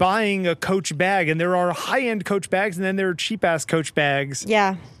may be buying a Coach bag, and there are high-end Coach bags, and then there are cheap-ass Coach bags.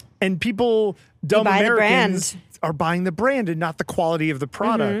 Yeah. And people, dumb Americans, are buying the brand and not the quality of the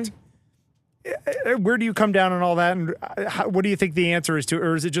product. Where do you come down on all that? And what do you think the answer is to,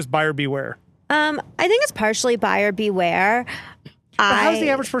 or is it just buyer beware? I think it's partially buyer beware. But how's the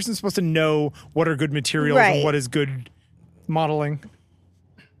average person supposed to know what are good materials and what is good modeling?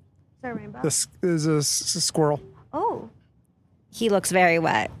 Is there a rainbow? This is a squirrel. Oh. He looks very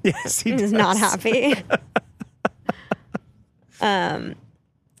wet. Yes, he does. He's not happy.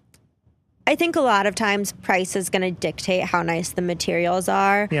 I think a lot of times price is going to dictate how nice the materials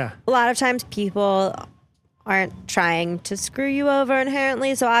are. Yeah. A lot of times people aren't trying to screw you over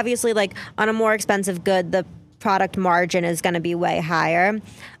inherently. So obviously, like on a more expensive good, the product margin is going to be way higher.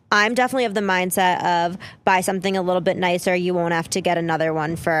 I'm definitely of the mindset of buy something a little bit nicer. You won't have to get another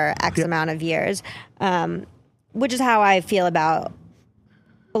one for X amount of years, which is how I feel about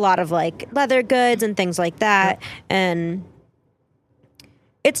a lot of like leather goods and things like that. And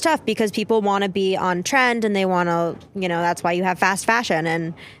it's tough because people want to be on trend, and they want to, that's why you have fast fashion.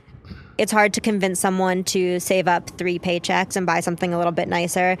 And it's hard to convince someone to save up 3 paychecks and buy something a little bit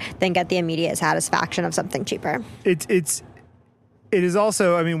nicer than get the immediate satisfaction of something cheaper. It is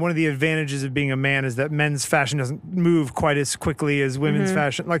also, one of the advantages of being a man is that men's fashion doesn't move quite as quickly as women's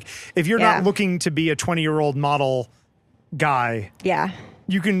fashion. Like, if you're not looking to be a 20-year-old model guy,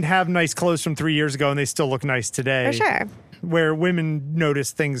 you can have nice clothes from 3 years ago and they still look nice today. For sure. Where women notice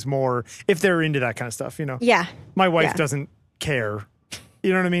things more if they're into that kind of stuff, Yeah. My wife doesn't care.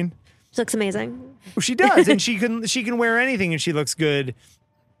 You know what I mean? She looks amazing. Well, she does, and she can wear anything and she looks good.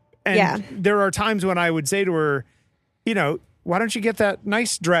 And there are times when I would say to her, why don't you get that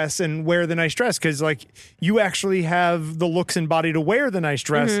nice dress and wear the nice dress? Because, like, you actually have the looks and body to wear the nice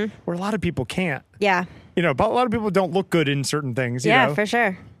dress, where a lot of people can't. Yeah. But a lot of people don't look good in certain things. You know? For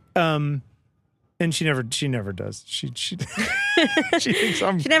sure. And she never does. She thinks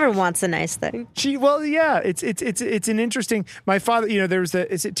I'm. She never wants a nice thing. It's an interesting. My father,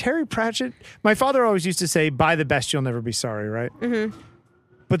 is it Terry Pratchett? My father always used to say, "Buy the best, you'll never be sorry." Right. Mm-hmm.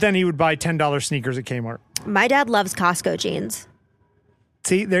 But then he would buy $10 sneakers at Kmart. My dad loves Costco jeans.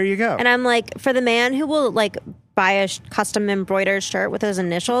 See, there you go. And I'm like, for the man who will like buy a custom embroidered shirt with his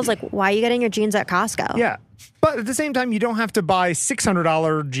initials, like, why are you getting your jeans at Costco? Yeah. But at the same time, you don't have to buy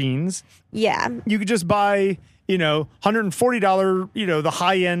 $600 jeans. Yeah. You could just buy, $140, the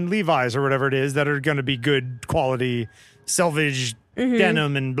high end Levi's or whatever it is that are going to be good quality selvage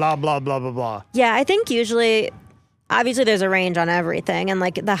denim and blah, blah, blah, blah, blah. Yeah, I think usually, obviously there's a range on everything. And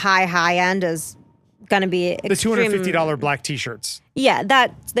like the high end is going to be the $250 black t-shirts. Yeah,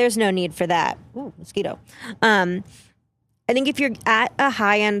 there's no need for that. Ooh, mosquito. I think if you're at a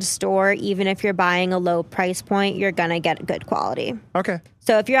high-end store, even if you're buying a low price point, you're going to get good quality. Okay.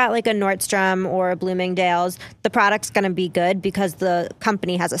 So if you're at like a Nordstrom or a Bloomingdale's, the product's going to be good because the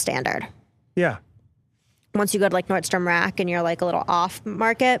company has a standard. Yeah. Once you go to like Nordstrom Rack and you're like a little off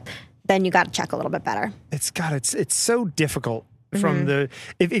market, then you got to check a little bit better. It's so difficult from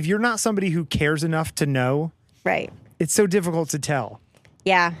if you're not somebody who cares enough to know. Right. It's so difficult to tell.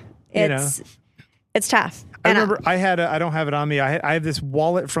 Yeah. It's tough. I remember I don't have it on me. I have this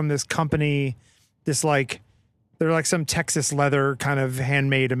wallet from this company, they're like some Texas leather kind of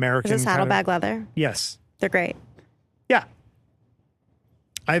handmade American. Is this Saddlebag leather? Yes. They're great. Yeah.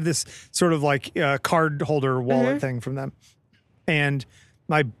 I have this sort of like card holder wallet thing from them. And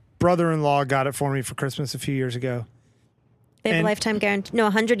my brother-in-law got it for me for Christmas a few years ago. They have a lifetime guarantee. No,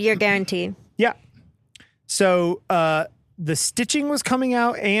 100-year guarantee. Yeah. So, the stitching was coming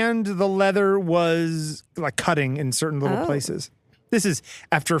out and the leather was like cutting in certain little places. This is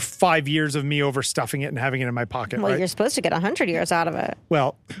after 5 years of me overstuffing it and having it in my pocket. Well, right? You're supposed to get 100 years out of it.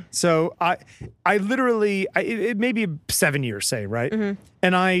 Well, so I literally, it may be 7 years, say, right? Mm-hmm.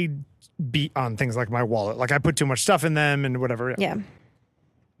 And I beat on things like my wallet. Like I put too much stuff in them and whatever. Yeah.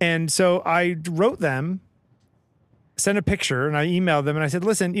 And so I wrote them, sent a picture, and I emailed them and I said,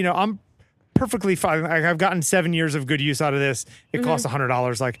 listen, I'm perfectly fine. I've gotten 7 years of good use out of this. It costs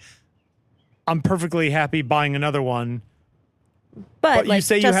 $100. Like, I'm perfectly happy buying another one. But like, you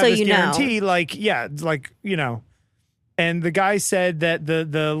say you have this guarantee, And the guy said that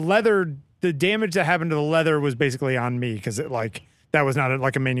the leather, the damage that happened to the leather was basically on me because that was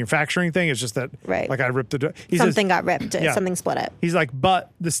not a manufacturing thing. It's just that I ripped it. Something got ripped. Yeah. Something split it. He's like,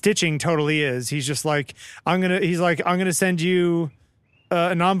 but the stitching totally is. He's just like, I'm gonna send you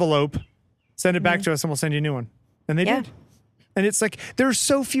an envelope. Send it back to us and we'll send you a new one. And they did. And it's like, there's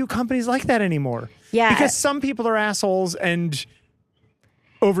so few companies like that anymore. Yeah. Because some people are assholes and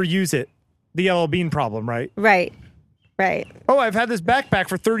overuse it. The yellow bean problem, right? Right. Oh, I've had this backpack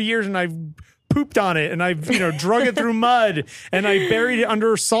for 30 years and I've pooped on it and I've, drug it through mud and I buried it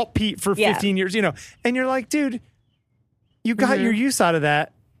under saltpeter for 15 years, And you're like, dude, you got your use out of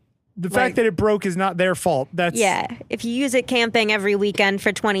that. The fact that it broke is not their fault. If you use it camping every weekend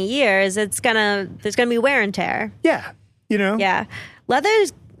for 20 years, there's gonna be wear and tear. Yeah. Yeah.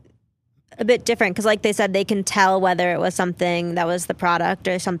 Leather's a bit different because like they said, they can tell whether it was something that was the product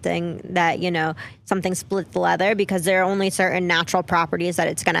or something that, something split the leather because there are only certain natural properties that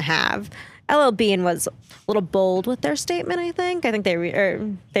it's gonna have. LL Bean was a little bold with their statement, I think. I think they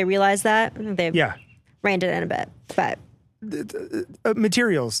realized that. They reined it in a bit, but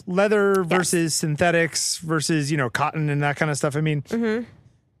materials, leather versus synthetics versus cotton and that kind of stuff. I mean,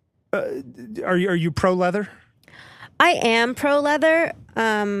 are you pro leather? I am pro leather.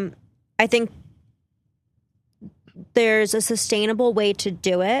 I think there's a sustainable way to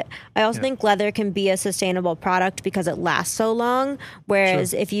do it. I also think leather can be a sustainable product because it lasts so long.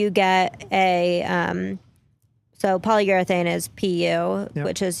 Whereas if you get so polyurethane is PU,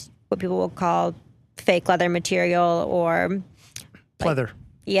 which is what people will call fake leather material or pleather.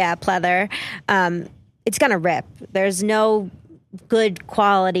 Pleather. It's gonna rip. There's no good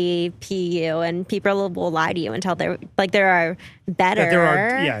quality PU, and people will lie to you until there are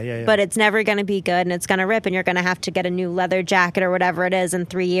better. But it's never gonna be good, and it's gonna rip, and you're gonna have to get a new leather jacket or whatever it is in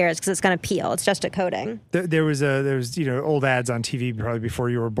 3 years because it's gonna peel. It's just a coating. There was old ads on TV probably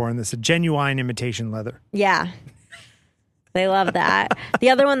before you were born. This a genuine imitation leather. Yeah. They love that. The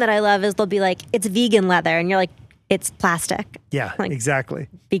other one that I love is they'll be like, it's vegan leather. And you're like, it's plastic. Yeah, exactly.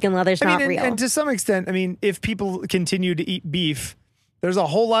 Vegan leather's not real. And to some extent, if people continue to eat beef, there's a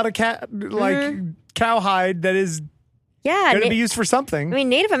whole lot of cowhide that is going to be used for something.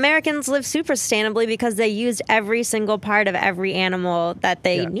 Native Americans live super sustainably because they used every single part of every animal that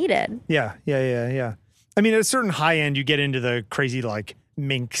they needed. Yeah. At a certain high end, you get into the crazy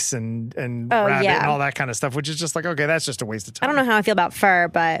minks and rabbit and all that kind of stuff, which is just okay, that's just a waste of time. I don't know how I feel about fur,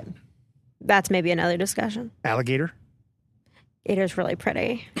 but that's maybe another discussion. Alligator? It is really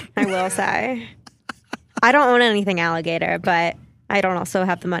pretty, I will say. I don't own anything alligator, but I don't also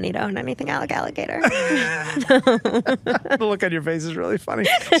have the money to own anything alligator. The look on your face is really funny.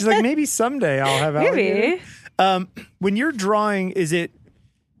 She's like, maybe someday I'll have alligator. Maybe. When you're drawing, is it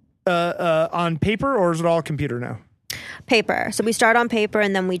on paper or is it all computer now? Paper. So we start on paper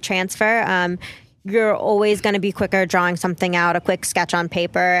and then we transfer. you're always going to be quicker drawing something out, a quick sketch on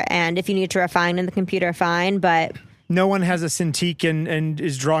paper. And if you need to refine in the computer, fine. But no one has a Cintiq and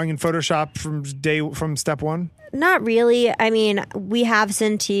is drawing in Photoshop from step one? Not really. I mean, we have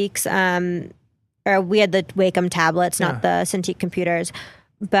Cintiqs, or we had the Wacom tablets, not the Cintiq computers.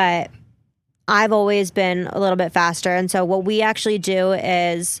 But I've always been a little bit faster. And so what we actually do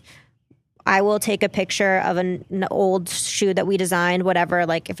is I will take a picture of an old shoe that we designed, whatever,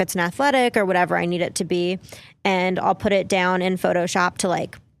 like if it's an athletic or whatever I need it to be, and I'll put it down in Photoshop to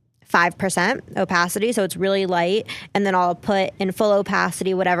like 5% opacity, so it's really light, and then I'll put in full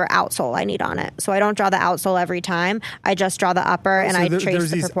opacity whatever outsole I need on it. So I don't draw the outsole every time. I just draw the upper, and I trace the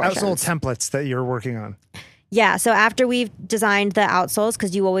proportions. There's these outsole templates that you're working on. Yeah, so after we've designed the outsoles,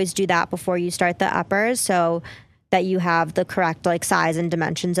 because you always do that before you start the uppers, so that you have the correct like size and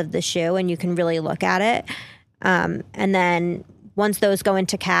dimensions of the shoe, and you can really look at it. And then once those go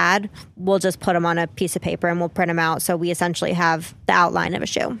into CAD, we'll just put them on a piece of paper and we'll print them out. So we essentially have the outline of a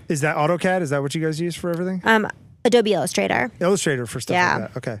shoe. Is that AutoCAD? Is that what you guys use for everything? Adobe Illustrator. Illustrator for stuff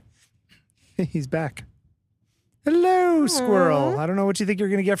like that. Okay. He's back. Hello, squirrel. I don't know what you think you're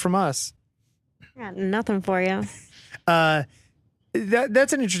going to get from us. Got nothing for you.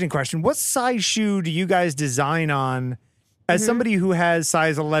 That's an interesting question. What size shoe do you guys design on as somebody who has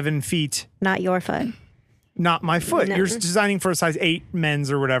size 11 feet? Not your foot. Not my foot. No. You're designing for a size 8 men's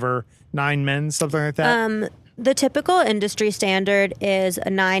or whatever, 9 men's, something like that? The typical industry standard is a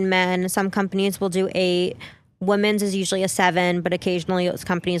 9 men. Some companies will do 8. Women's is usually a 7, but occasionally those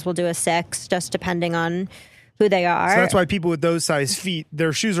companies will do a 6, just depending on who they are. So that's why people with those size feet,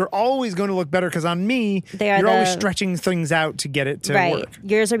 their shoes are always going to look better, because on me, you're always stretching things out to get it to work.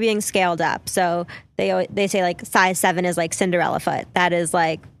 Yours are being scaled up. So they say like size 7 is like Cinderella foot. That is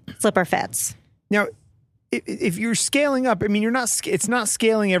like slipper fits. Now, if you're scaling up, I mean, it's not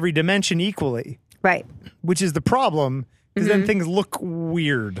scaling every dimension equally. Right. Which is the problem, because then things look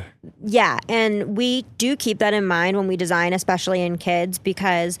weird. Yeah, and we do keep that in mind when we design, especially in kids,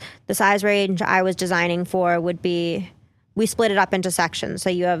 because the size range I was designing for would be, we split it up into sections. So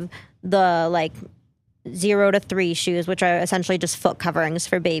you have the like 0 to 3 shoes, which are essentially just foot coverings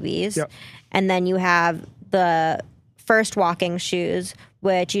for babies. Yep. And then you have the first walking shoes,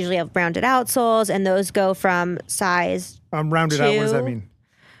 which usually have rounded outsoles, and those go from size rounded 2. out, what does that mean?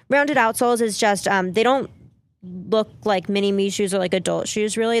 Rounded outsoles is just, they don't look like mini-me shoes or like adult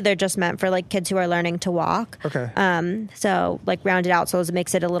shoes, really. They're just meant for like kids who are learning to walk. Okay. So like rounded outsoles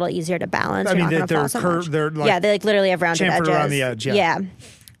makes it a little easier to balance. I mean, they're curved. They're like, yeah, they like literally have rounded edges. Around the edge. Yeah.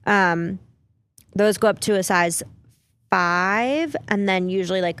 Those go up to a size 5, and then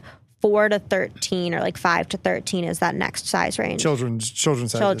usually like 4 to 13 or like 5 to 13 is that next size range. Children's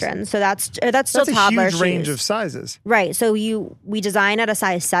sizes. Children. So that's still toddler a huge shoes. range of sizes. Right. So we design at a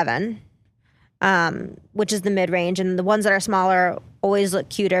size 7. Which is the mid-range, and the ones that are smaller always look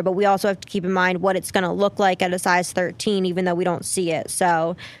cuter, but we also have to keep in mind what it's going to look like at a size 13, even though we don't see it.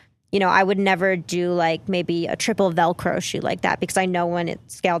 So, I would never do like maybe a triple Velcro shoe like that, because I know when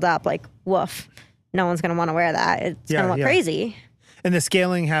it's scaled up, like, woof, no one's going to want to wear that. It's going to look crazy. And the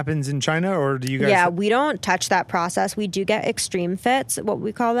scaling happens in China, or do you guys? Yeah, we don't touch that process. We do get extreme fits, what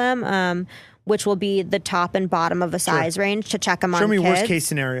we call them, which will be the top and bottom of a size range to check them on kids. Show me worst case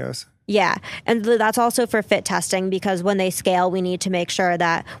scenarios. Yeah, and that's also for fit testing, because when they scale, we need to make sure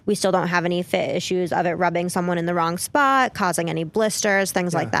that we still don't have any fit issues of it rubbing someone in the wrong spot, causing any blisters,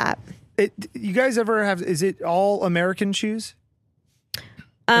 things like that. You guys ever have, is it all American shoes?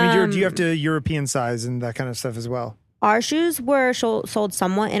 I mean, do you have to European size and that kind of stuff as well? Our shoes were sold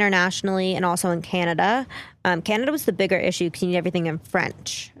somewhat internationally and also in Canada. Canada was the bigger issue because you need everything in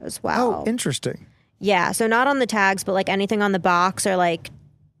French as well. Oh, interesting. Yeah, so not on the tags, but like anything on the box or like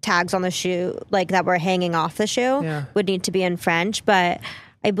tags on the shoe, like that were hanging off the shoe, would need to be in French. But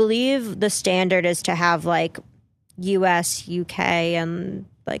I believe the standard is to have like US, UK, and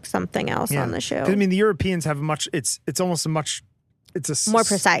like something else on the shoe. I mean, the Europeans have it's almost more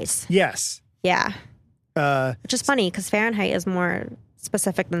precise. Yes. Yeah. Which is funny because Fahrenheit is more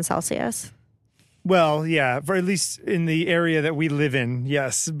specific than Celsius. Well, yeah, for at least in the area that we live in,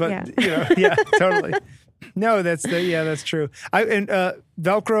 yes. But totally. No, that's true.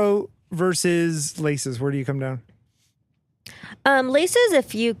 Velcro versus laces. Where do you come down? Laces,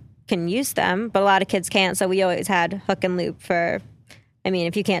 if you can use them, but a lot of kids can't. So we always had hook and loop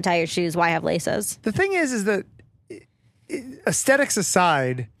if you can't tie your shoes, why have laces? The thing is that aesthetics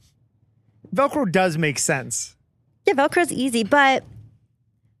aside, Velcro does make sense. Yeah, Velcro's easy, but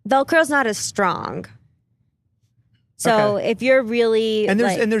Velcro's not as strong. So if you're really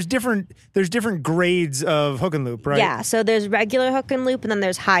there's different grades of hook and loop, right? Yeah, so there's regular hook and loop, and then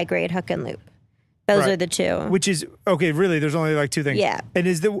there's high grade hook and loop. Those Right. are the two. Which is okay. Really, there's only like two things. Yeah. And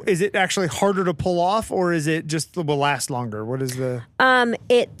is it actually harder to pull off, or is it just will last longer? What is the?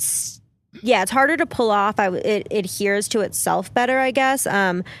 It's harder to pull off. It adheres to itself better, I guess.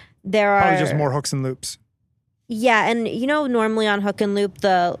 There are Probably just more hooks and loops. Yeah, and normally on hook and loop,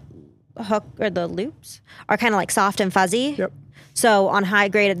 the hook or the loops are kind of like soft and fuzzy. Yep. So on high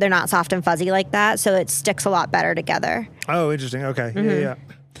grade, they're not soft and fuzzy like that. So it sticks a lot better together. Oh, interesting. Okay. Yeah.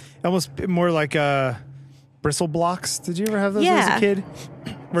 Almost more like bristle blocks. Did you ever have those as a kid?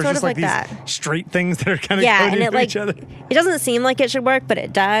 Where Sort it's just of like like these that. straight things that are kind of Yeah, coated and to each other. it doesn't seem like it should work, but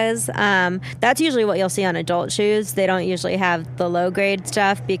it does. That's usually what you'll see on adult shoes. They don't usually have the low grade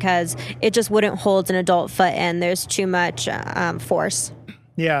stuff because it just wouldn't hold an adult foot in. There's too much force.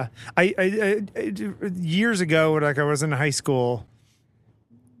 Yeah. I years ago, when I was in high school.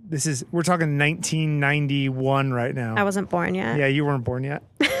 We're talking 1991 right now. I wasn't born yet. Yeah, you weren't born yet.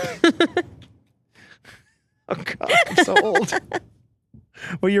 Oh God, I'm so old.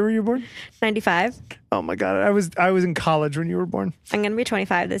 What year were you born? 95. Oh my God, I was in college when you were born. I'm going to be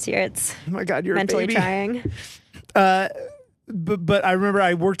 25 this year. It's Oh my God, you're mentally a baby. trying. But I remember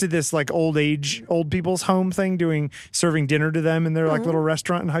I worked at this like old people's home thing, serving dinner to them in their like little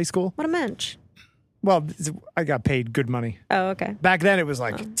restaurant in high school. What a mensch. Well, I got paid good money. Oh, okay. Back then it was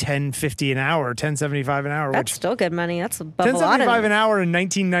like $10.50 an hour, $10.75 an hour. That's still good money. That's above a lot of $10.75 an hour in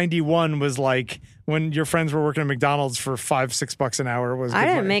 1991 was like when your friends were working at McDonald's for $5-6 an hour. Was I good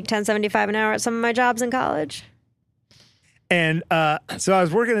didn't money. make $10.75 an hour at some of my jobs in college. And so I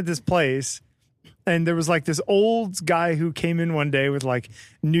was working at this place, and there was like this old guy who came in one day with like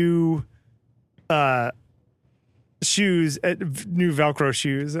new shoes, new Velcro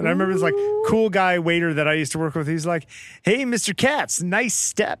shoes. And I remember this like cool guy waiter that I used to work with. He's like, "Hey, Mr. Katz, nice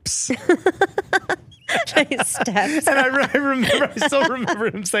steps." Nice steps. And I still remember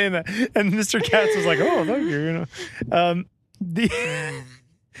him saying that. And Mr. Katz was like, "Oh, thank you."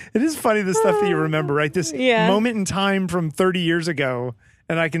 It is funny the stuff that you remember, right? This moment in time from 30 years ago,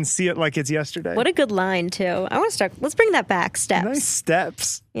 and I can see it like it's yesterday. What a good line, too. I want to start. Let's bring that back. Steps. Nice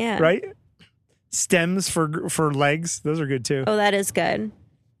steps. Yeah. Right? Stems for legs. Those are good too. Oh, that is good.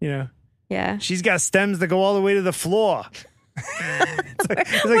 Yeah. She's got stems that go all the way to the floor. It's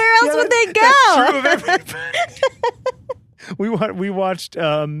like, Where else would they go? That's true of everybody. We watched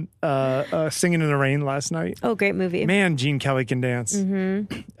Singing in the Rain last night. Oh, great movie. Man, Gene Kelly can dance.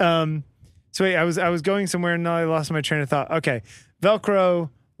 Mm-hmm. So wait, I was going somewhere and now I lost my train of thought. Okay, Velcro,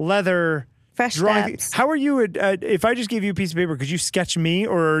 leather, Fresh drawing. steps. How are you if I just gave you a piece of paper, could you sketch me,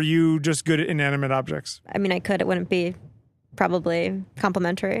 or are you just good at inanimate objects? I mean, I could. It wouldn't be probably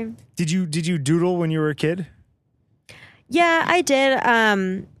complimentary. Did you doodle when you were a kid? Yeah, I did.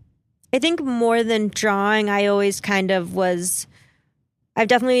 I think more than drawing, I always kind of was. I've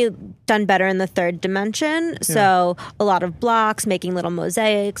definitely done better in the third dimension. So a lot of blocks, making little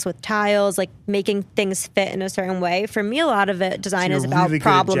mosaics with tiles, like making things fit in a certain way. For me, a lot of it, design is about really good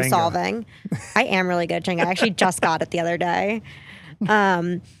at problem Jenga. solving. I am really good at Jenga. I actually just got it the other day.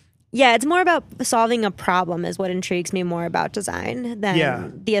 Yeah, it's more about solving a problem is what intrigues me more about design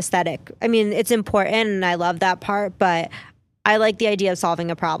than the aesthetic. I mean, it's important and I love that part, but I like the idea of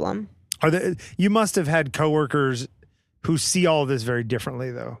solving a problem. You must have had coworkers who see all of this very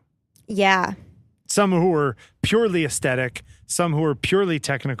differently, though. Yeah. Some who are purely aesthetic, some who are purely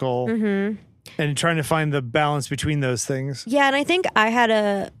technical, and trying to find the balance between those things. Yeah, and I think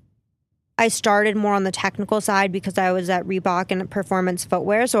I started more on the technical side because I was at Reebok and performance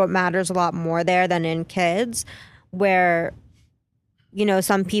footwear, so it matters a lot more there than in kids, where,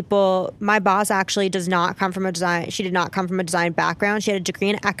 some people, my boss actually she did not come from a design background. She had a degree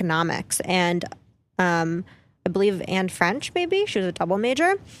in economics and I believe, and French, maybe. She was a double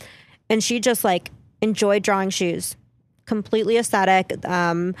major. And she just enjoyed drawing shoes. Completely aesthetic.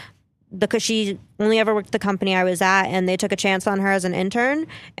 Because she only ever worked at the company I was at, and they took a chance on her as an intern.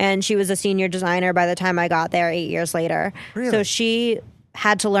 And she was a senior designer by the time I got there 8 years later. Really? So she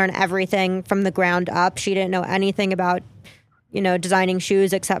had to learn everything from the ground up. She didn't know anything about, designing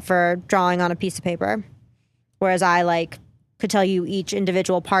shoes except for drawing on a piece of paper. Whereas I could tell you each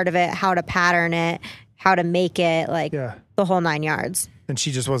individual part of it, how to pattern it, how to make it, the whole 9 yards. And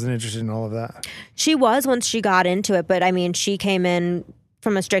she just wasn't interested in all of that. She was once she got into it, but I mean, she came in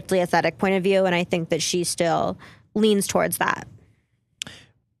from a strictly aesthetic point of view, and I think that she still leans towards that.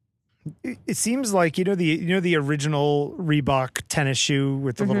 It seems like the original Reebok tennis shoe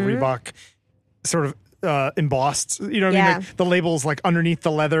with the little Reebok sort of embossed. You know what I mean? The label's underneath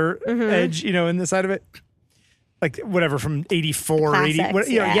the leather edge. In the side of it, whatever from 84, 80.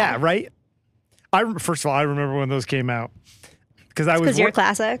 Yeah, right. First of all, I remember when those came out because I was Because you're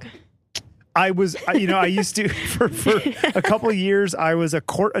classic. I was, I used to, for a couple of years, I was a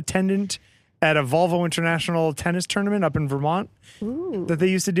court attendant at a Volvo International tennis tournament up in Vermont. Ooh. That they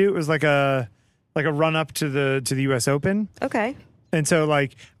used to do. It was like a run up to the US Open. Okay. And so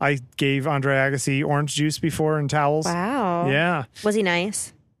like I gave Andre Agassi orange juice before and towels. Wow. Yeah. Was he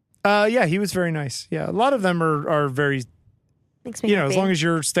nice? Yeah, he was very nice. Yeah. A lot of them are very, Makes me happy. as long as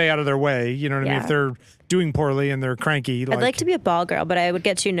you stay out of their way, you know what I mean? Yeah. If they're doing poorly and they're cranky. I'd like to be a ball girl, but I would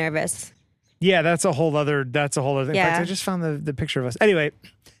get too nervous. Yeah, that's a whole other thing. Yeah. In fact, I just found the picture of us. Anyway,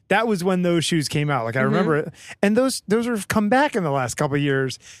 that was when those shoes came out. Like I remember it. And those have come back in the last couple of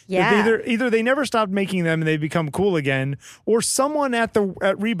years. Yeah. Either they never stopped making them and they become cool again, or someone at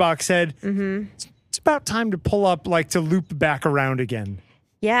Reebok said, it's about time to pull up, like to loop back around again.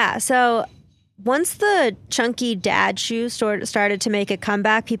 Yeah. So once the chunky dad shoes started to make a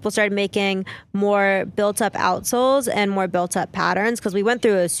comeback, people started making more built up outsoles and more built up patterns, because we went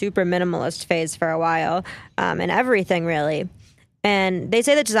through a super minimalist phase for a while, and everything really. And they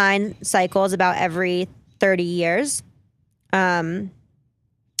say the design cycle is about every 30 years.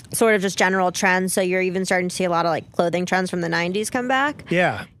 Sort of just general trends. So you're even starting to see a lot of like clothing trends from the 90s come back.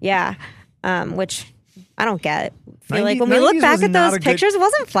 Yeah. Yeah. Which I don't get. I feel 90 like when we look 90s back was at not those a good- pictures, it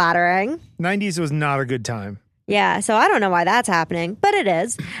wasn't flattering. 90s was not a good time. Yeah. So I don't know why that's happening, but it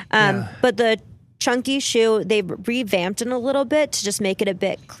is. But the chunky shoe, they revamped it a little bit to just make it a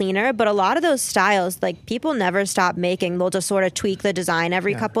bit cleaner. But a lot of those styles, like people never stop making. They'll just sort of tweak the design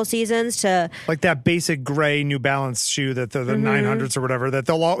every couple seasons to Like that basic gray New Balance shoe that the 900s or whatever that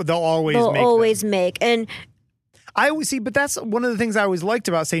they'll always they'll make. always make. And I always see, but that's one of the things I always liked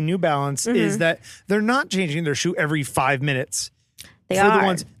about, say, New Balance is that they're not changing their shoe every 5 minutes. they For are the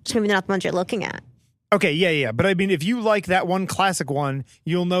ones- just maybe not the ones you're looking at. Okay, yeah. But I mean, if you like that one classic one,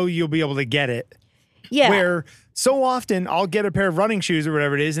 you'll know you'll be able to get it. Yeah. Where so often I'll get a pair of running shoes or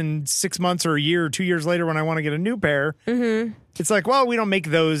whatever it is, and 6 months or a year or 2 years later when I want to get a new pair, it's like, well, we don't make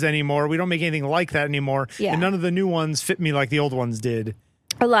those anymore. We don't make anything like that anymore. Yeah. And none of the new ones fit me like the old ones did.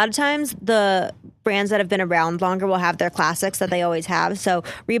 A lot of times, the brands that have been around longer will have their classics that they always have. So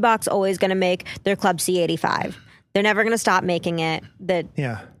Reebok's always going to make their Club C85. They're never going to stop making it.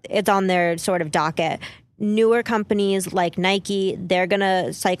 Yeah. It's on their sort of docket. Newer companies like Nike, they're going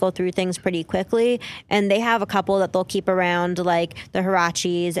to cycle through things pretty quickly. And they have a couple that they'll keep around, like the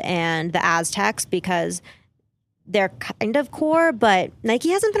Huaraches and the Aztecs, because they're kind of core, but Nike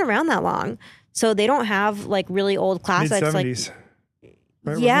hasn't been around that long. So they don't have like really old classics. Mid-70s.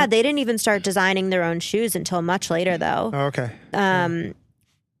 Right, Yeah, wasn't it? they didn't even start designing their own shoes until much later, though. Oh, okay.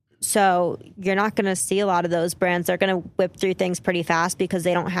 So you're not going to see a lot of those brands. They're going to whip through things pretty fast because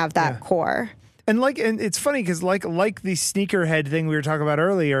they don't have that core. And it's funny because like the sneakerhead thing we were talking about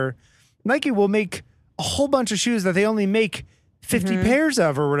earlier, Nike will make a whole bunch of shoes that they only make 50 pairs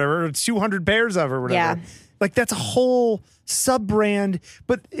of or whatever, or 200 pairs of or whatever. Yeah. Like that's a whole sub brand,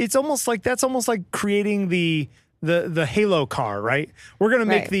 but it's almost like creating the Halo car, right? We're gonna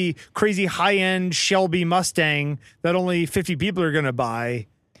make Right. the crazy high end Shelby Mustang that only 50 people are gonna buy.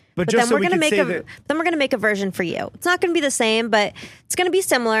 But But just then so we're we gonna can make say a that, then we're gonna make a version for you. It's not gonna be the same, but it's gonna be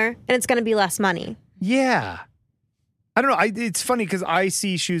similar and it's gonna be less money. yeah. I don't know. It's funny because I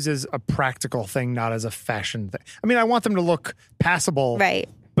see shoes as a practical thing, not as a fashion thing. I mean, I want them to look passable, Right.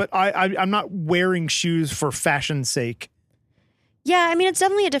 But I'm not wearing shoes for fashion's sake. Yeah, I mean it's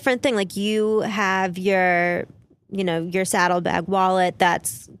definitely a different thing. Like you have your saddlebag wallet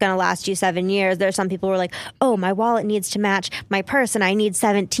that's going to last you 7 years. There's some people who are like, oh, my wallet needs to match my purse and I need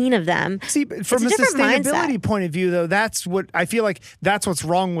 17 of them. See, from a different sustainability mindset. point of view, though, that's what I feel like that's what's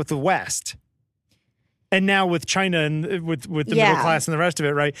wrong with the West. And now with China and with the Yeah. middle class and the rest of it,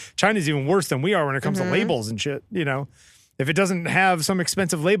 right? China's even worse than we are when it comes to labels and shit, If it doesn't have some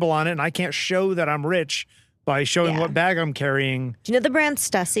expensive label on it and I can't show that I'm rich by showing Yeah. what bag I'm carrying. Do you know the brand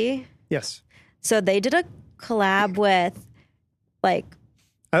Stussy? Yes. So they did a collab with like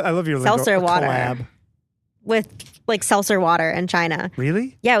I love your lingo. Seltzer A water. collab. with like seltzer water in China.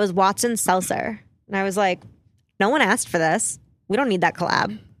 Really? Yeah, it was Watson Seltzer. And I was like, no one asked for this. We don't need that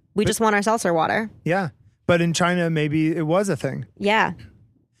collab. We just want our seltzer water. Yeah. But in China, maybe it was a thing. Yeah.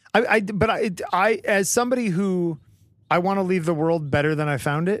 I as somebody who I want to leave the world better than I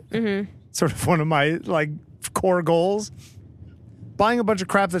found it, sort of one of my like core goals. Buying a bunch of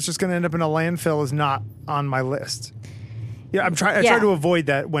crap that's just going to end up in a landfill is not on my list. Yeah, I try to avoid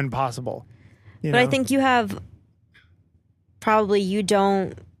that when possible. But I think you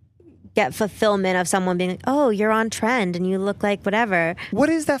don't get fulfillment of someone being like, oh, you're on trend and you look like whatever. What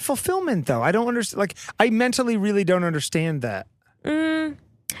is that fulfillment though? I don't understand. Like, I mentally really don't understand that.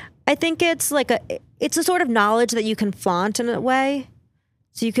 I think it's like it's a sort of knowledge that you can flaunt in a way.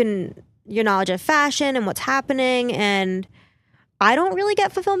 So you can your knowledge of fashion and what's happening. And I don't really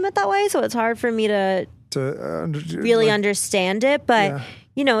get fulfillment that way, so it's hard for me to really understand it. But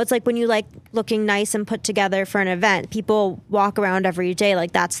you know, it's like when you like looking nice and put together for an event, people walk around every day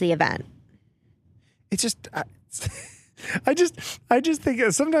like that's the event. It's just, I just think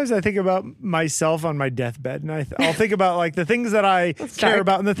sometimes I think about myself on my deathbed, and I'll think about like the things that I care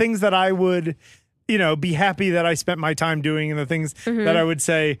about and the things that I would, you know, be happy that I spent my time doing, and the things that I would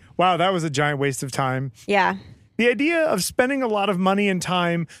say, wow, that was a giant waste of time. Yeah. The idea of spending a lot of money and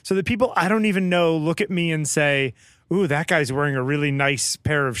time so that people I don't even know look at me and say, ooh, that guy's wearing a really nice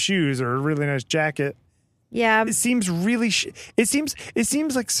pair of shoes or a really nice jacket. Yeah. It seems really, it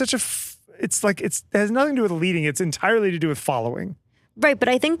seems like such a, it has nothing to do with leading. It's entirely to do with following. Right. But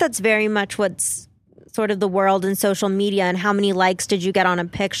I think that's very much what's sort of the world in social media, and how many likes did you get on a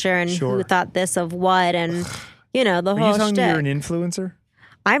picture, and who thought this of what, and you know, the whole Are you telling me shtick. you're an influencer?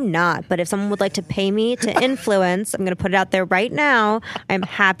 I'm not, but if someone would like to pay me to influence, I'm going to put it out there right now. I'm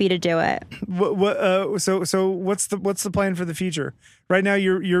happy to do it. So what's the plan for the future? Right now,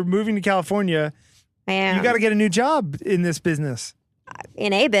 you're moving to California. I am. You got to get a new job in this business.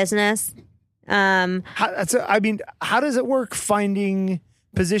 In a business. How does it work finding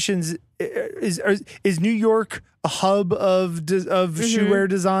positions? Is New York a hub of shoewear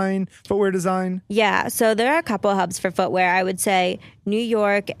design, footwear design? Yeah, so there are a couple of hubs for footwear. I would say New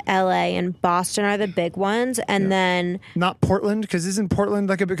York, LA, and Boston are the big ones, and then not Portland, because isn't Portland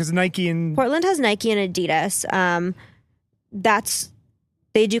because Nike and Portland has Nike and Adidas.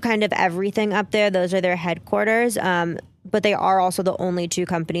 They do kind of everything up there. Those are their headquarters. But they are also the only two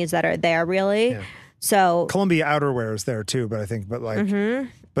companies that are there, really. Yeah. So Columbia Outerwear is there too, but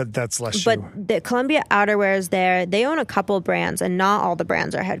that's less shoe. But the Columbia Outerwear is there. They own a couple brands, and not all the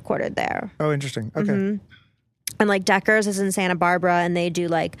brands are headquartered there. Oh, interesting. Okay. And like Deckers is in Santa Barbara, and they do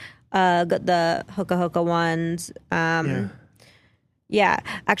like the Hoka Hoka ones. Yeah,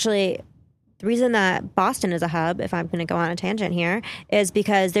 actually, the reason that Boston is a hub, if I'm going to go on a tangent here, is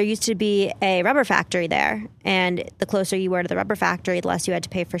because there used to be a rubber factory there. And the closer you were to the rubber factory, the less you had to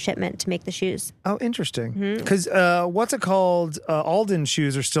pay for shipment to make the shoes. Oh, interesting. Because what's it called? Alden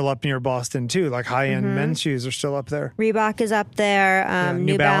shoes are still up near Boston, too. Like high-end men's shoes are still up there. Reebok is up there.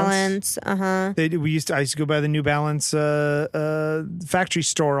 New Balance. I used to go by the New Balance factory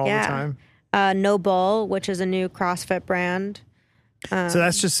store all the time. No Bull, which is a new CrossFit brand. So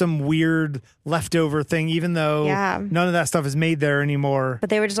that's just some weird leftover thing, even though none of that stuff is made there anymore.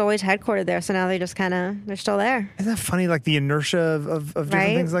 But they were just always headquartered there, so now they're still there. Isn't that funny, like the inertia of different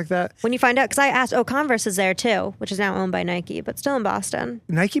things like that? When you find out, because I asked, Converse is there too, which is now owned by Nike, but still in Boston.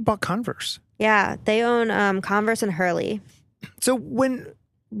 Nike bought Converse. Yeah, they own Converse and Hurley. So when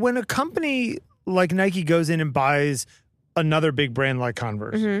a company like Nike goes in and buys another big brand like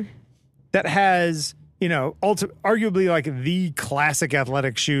Converse that has, you know, arguably like the classic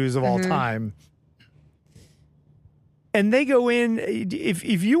athletic shoes of all time. And they go in, if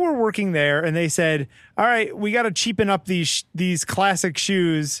you were working there and they said, all right, we got to cheapen up these classic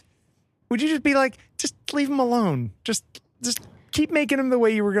shoes, would you just be like, just leave them alone? Just keep making them the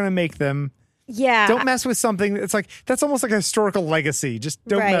way you were going to make them. Yeah. Don't mess with something. It's like, that's almost like a historical legacy. Just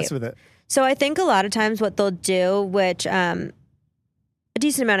don't mess with it. So I think a lot of times what they'll do, which a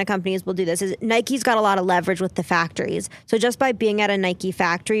decent amount of companies will do this, is Nike's got a lot of leverage with the factories. So just by being at a Nike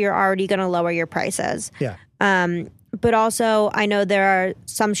factory, you're already going to lower your prices. Yeah. But also, I know there are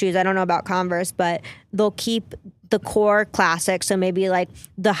some shoes, I don't know about Converse, but they'll keep the core classics, so maybe like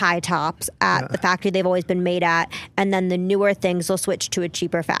the high tops at the factory they've always been made at, and then the newer things they'll switch to a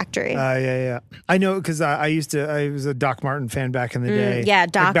cheaper factory. Yeah. I know, because I was a Doc Martin fan back in the day. Yeah,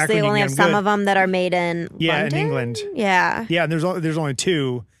 Docs, like they only have some of them that are made in London? In England. Yeah. Yeah, and there's only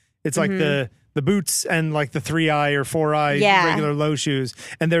two. It's like the boots and like the 3-eye or 4-eye regular low shoes,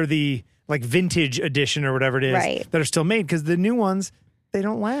 and they're the like vintage edition or whatever it is that are still made, because the new ones, they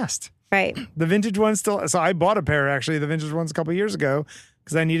don't last. Right. The vintage ones still. So I bought a pair, actually, the vintage ones a couple of years ago,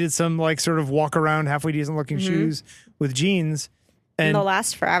 because I needed some like sort of walk around, halfway decent looking shoes with jeans. And they'll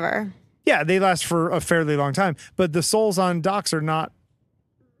last forever. Yeah, they last for a fairly long time. But the soles on Docs are not,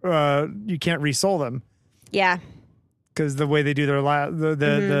 you can't resole them. Yeah. Because the way they do their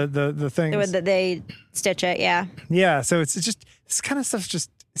the things. They stitch it, yeah. Yeah, so it's just, this kind of stuff's just,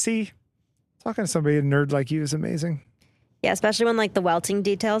 talking to somebody, a nerd like you, is amazing. Yeah, especially when like the welting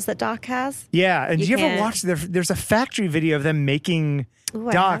details that Doc has. Yeah, and you ever watch, there's a factory video of them making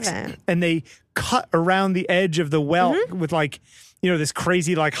Docs, and they cut around the edge of the welt with like, you know, this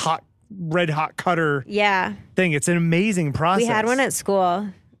crazy like red hot cutter thing. It's an amazing process. We had one at school.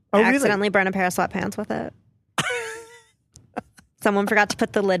 I accidentally burned a pair of sweatpants with it. Someone forgot to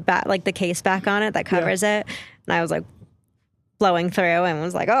put the lid back, like the case back on it that covers it. And I was like blowing through and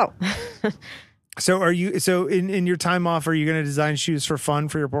was like, oh. So in your time off, are you going to design shoes for fun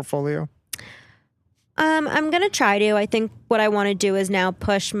for your portfolio? I'm going to try to. I think what I want to do is now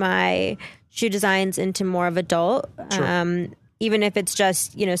push my shoe designs into more of adult. Sure. Even if it's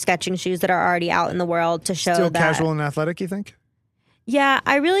just, sketching shoes that are already out in the world to show Still that. casual and athletic, you think? Yeah,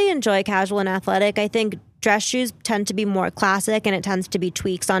 I really enjoy casual and athletic. I think dress shoes tend to be more classic and it tends to be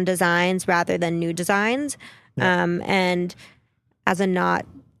tweaks on designs rather than new designs. Yeah. And as a not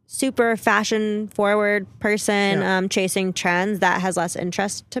super fashion forward person chasing trends, that has less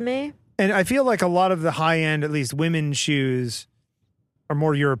interest to me. And I feel like a lot of the high end, at least women's shoes, are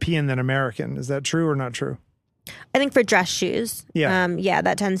more European than American. Is that true or not true? I think for dress shoes,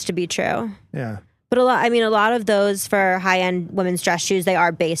 that tends to be true. Yeah. But a lot of those for high-end women's dress shoes, they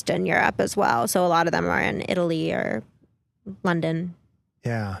are based in Europe as well. So a lot of them are in Italy or London.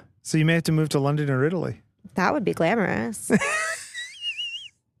 Yeah. So you may have to move to London or Italy. That would be glamorous.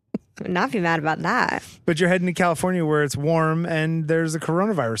 Would not be mad about that. But you're heading to California where it's warm and there's a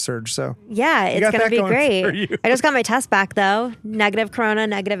coronavirus surge. So yeah, it's going to be great. I just got my test back though. Negative corona,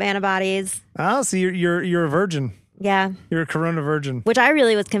 negative antibodies. Oh, so you're a virgin. Yeah. You're a corona virgin. Which I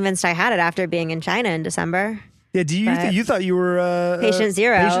really was convinced I had it after being in China in December. Yeah, you thought you were patient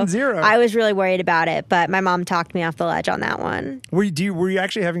zero. Patient zero. I was really worried about it, but my mom talked me off the ledge on that one. Were you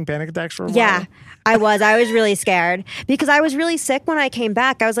actually having panic attacks for a while? Yeah, I was. I was really scared because I was really sick when I came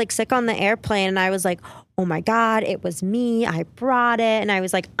back. I was like sick on the airplane and I was like, oh my God, it was me. I brought it. And I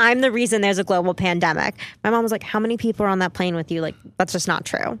was like, I'm the reason there's a global pandemic. My mom was like, how many people are on that plane with you? Like, that's just not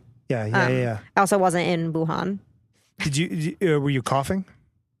true. Yeah. I also wasn't in Wuhan. Were you coughing?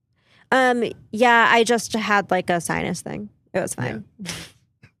 Yeah, I just had like a sinus thing. It was fine. Yeah.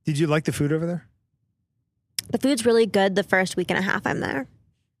 Did you like the food over there? The food's really good the first week and a half I'm there.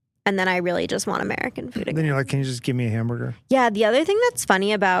 And then I really just want American food again. Then you're like, can you just give me a hamburger? Yeah, the other thing that's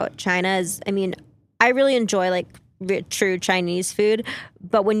funny about China is, I really enjoy like true Chinese food,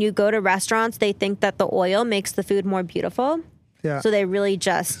 but when you go to restaurants, they think that the oil makes the food more beautiful. Yeah. So they really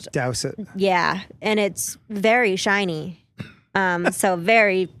just douse it. Yeah, and it's very shiny. So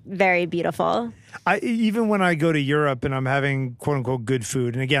very, very beautiful. Even when I go to Europe and I'm having quote unquote good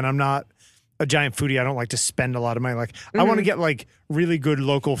food, and again, I'm not a giant foodie. I don't like to spend a lot of money. Like I want to get like really good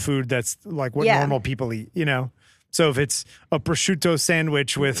local food that's like what normal people eat, So if it's a prosciutto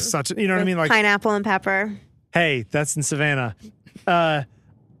sandwich with such, what I mean? Like pineapple and pepper. Hey, that's in Savannah.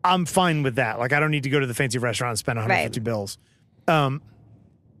 I'm fine with that. Like I don't need to go to the fancy restaurant and spend 150 bills.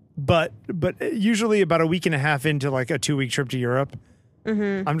 But usually about a week and a half into like a 2-week trip to Europe,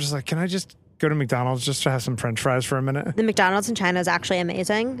 I'm just like, can I just go to McDonald's just to have some French fries for a minute? The McDonald's in China is actually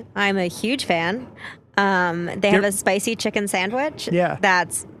amazing. I'm a huge fan. They have a spicy chicken sandwich. Yeah.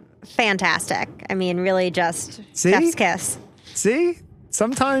 That's fantastic. Really just chef's kiss. See?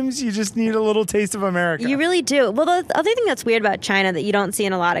 Sometimes you just need a little taste of America. You really do. Well, the other thing that's weird about China that you don't see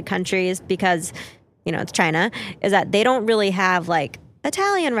in a lot of countries because, it's China, is that they don't really have like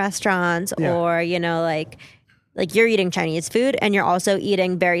Italian restaurants or, like you're eating Chinese food and you're also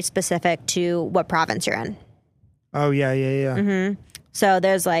eating very specific to what province you're in. Oh, yeah. Mm-hmm. So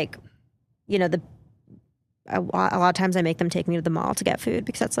there's like, a lot of times I make them take me to the mall to get food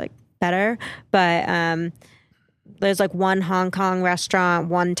because that's like better. But there's like one Hong Kong restaurant,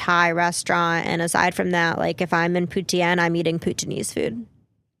 one Thai restaurant. And aside from that, like if I'm in Putian, I'm eating Bhutanese food.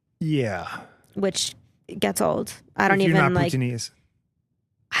 Yeah. Which gets old. I don't if even you're not like. Bhutanese.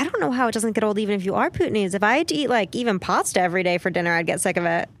 I don't know how it doesn't get old even if you are Bhutanese. If I had to eat like even pasta every day for dinner, I'd get sick of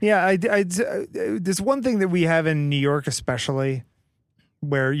it. Yeah, there's one thing that we have in New York especially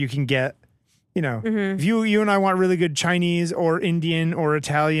where you can get, if you and I want really good Chinese or Indian or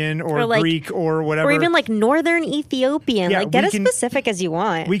Italian or like, Greek or whatever. Or even like Northern Ethiopian. Like get as specific as you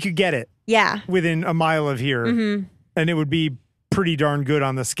want. We could get it. Yeah. Within a mile of here. Mm-hmm. And it would be pretty darn good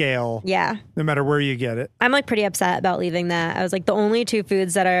on the scale. Yeah. No matter where you get it. I'm like pretty upset about leaving that. I was like, the only two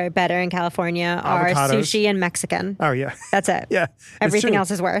foods that are better in California are sushi and Mexican. Oh, yeah. That's it. Yeah. Everything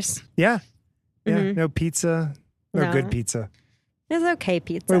else is worse. Yeah. Yeah. Mm-hmm. No pizza. No good pizza. It's okay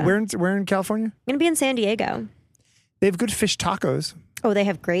pizza. Wait, where in California? I'm going to be in San Diego. They have good fish tacos. Oh, they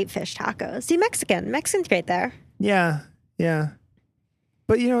have great fish tacos. See, Mexican's great there. Yeah. Yeah.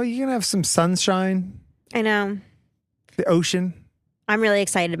 But, you're going to have some sunshine. I know. The ocean. I'm really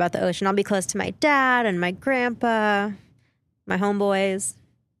excited about the ocean. I'll be close to my dad and my grandpa, my homeboys.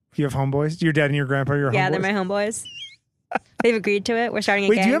 You have homeboys? Your dad and your grandpa are your homeboys? Yeah, they're my homeboys. They've agreed to it. We're starting a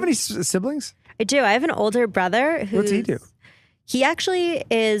gang. Wait, do you have any siblings? I do. I have an older brother who. What's he do? He actually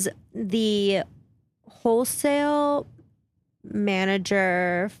is the wholesale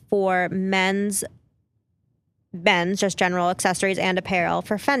manager for men's just general accessories and apparel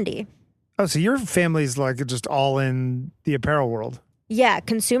for Fendi. Oh, so your family's like just all in the apparel world. Yeah,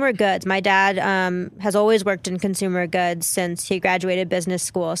 consumer goods. My dad has always worked in consumer goods since he graduated business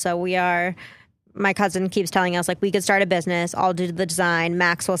school. So my cousin keeps telling us, like, we could start a business. I'll do the design.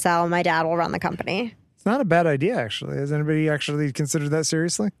 Max will sell. My dad will run the company. It's not a bad idea, actually. Has anybody actually considered that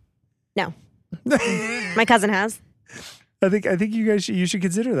seriously? No. My cousin has. I think you should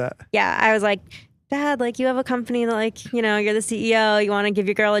consider that. Yeah, I was like, Dad, like, you have a company that, like, you know, you're the CEO. You want to give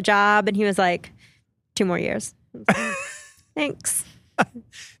your girl a job? And he was like, 2 more years. Thanks.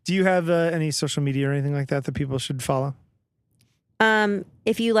 Do you have any social media or anything like that people should follow?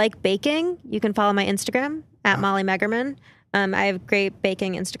 If you like baking, you can follow my Instagram at Molly Megerman. I have great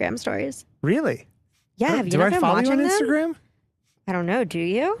baking Instagram stories. Really? Yeah. Have you Do I been follow you watching on them? Instagram? I don't know. Do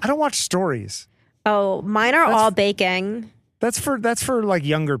you? I don't watch stories. Oh, mine are all baking. That's for like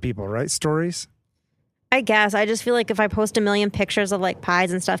younger people, right? Stories. I guess. I just feel like if I post a million pictures of like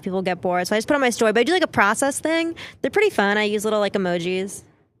pies and stuff, people get bored. So I just put on my story. But I do like a process thing. They're pretty fun. I use little like emojis.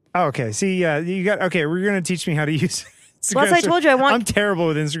 Oh, okay. See, okay, we're going to teach me how to use Instagram. Well, as I told you, I'm terrible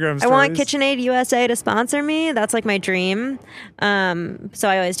with Instagram stories. I want KitchenAid USA to sponsor me. That's like my dream. So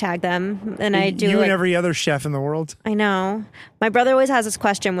I always tag them. And I do you and every other chef in the world. I know. My brother always has this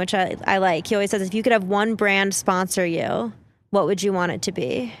question, which I like. He always says, if you could have one brand sponsor you, what would you want it to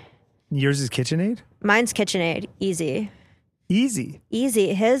be? Yours is KitchenAid? Mine's KitchenAid. Easy. Easy.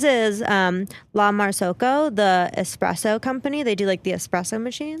 His is La Marzocco, the espresso company. They do like the espresso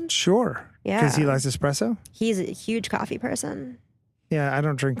machines. Sure. Yeah. Because he likes espresso? He's a huge coffee person. Yeah, I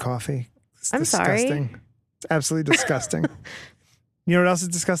don't drink coffee. It's I'm disgusting. sorry. It's absolutely disgusting. You know what else is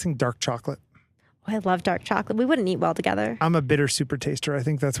disgusting? Dark chocolate. Oh, I love dark chocolate. We wouldn't eat well together. I'm a bitter super taster. I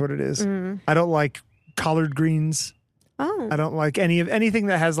think that's what it is. I don't like collard greens. Oh. I don't like anything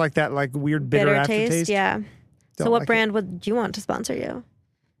that has like that like weird bitter aftertaste. Taste. Yeah. Don't So what like brand would you want to sponsor you?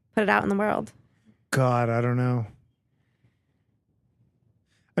 Put it out in the world. God, I don't know.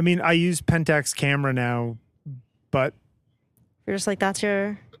 I mean, I use Pentax camera now, but You're just like, that's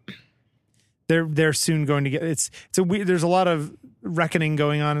your... They're soon going to get it's a weird. There's a lot of reckoning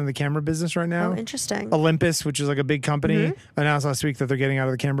going on in the camera business right now. Oh, interesting. Olympus, which is like a big company, announced last week that they're getting out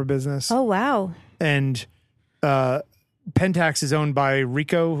of the camera business. Oh, wow. And Pentax is owned by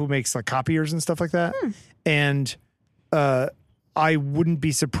Ricoh, who makes like copiers and stuff like that. And I wouldn't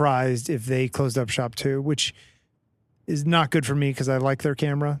be surprised if they closed up shop too, which is not good for me because I like their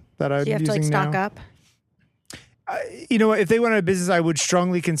camera that I'm using now. You have to like stock up. You know, if they went out of business, I would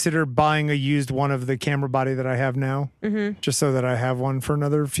strongly consider buying a used one of the camera body that I have now, just so that I have one for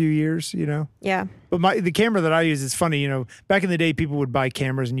another few years. You know. Yeah. But the camera that I use is funny. You know, back in the day, people would buy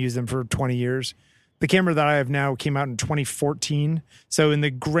cameras and use them for 20 years. The camera that I have now came out in 2014. So in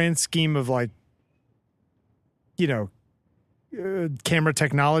the grand scheme of like, you know, camera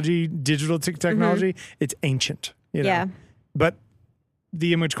technology, digital technology, it's ancient. You know? Yeah. But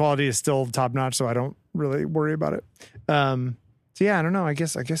the image quality is still top notch, so I don't really worry about it. So yeah, I don't know. I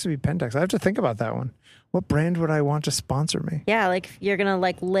guess it'd be Pentax. I have to think about that one. What brand would I want to sponsor me? Yeah, like you're gonna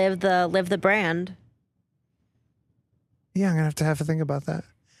like live the brand. Yeah, I'm gonna have to think about that.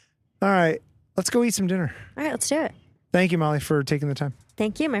 All right, let's go eat some dinner. All right, let's do it. Thank you, Molly, for taking the time.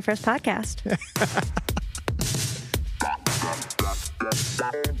 Thank you. My first podcast.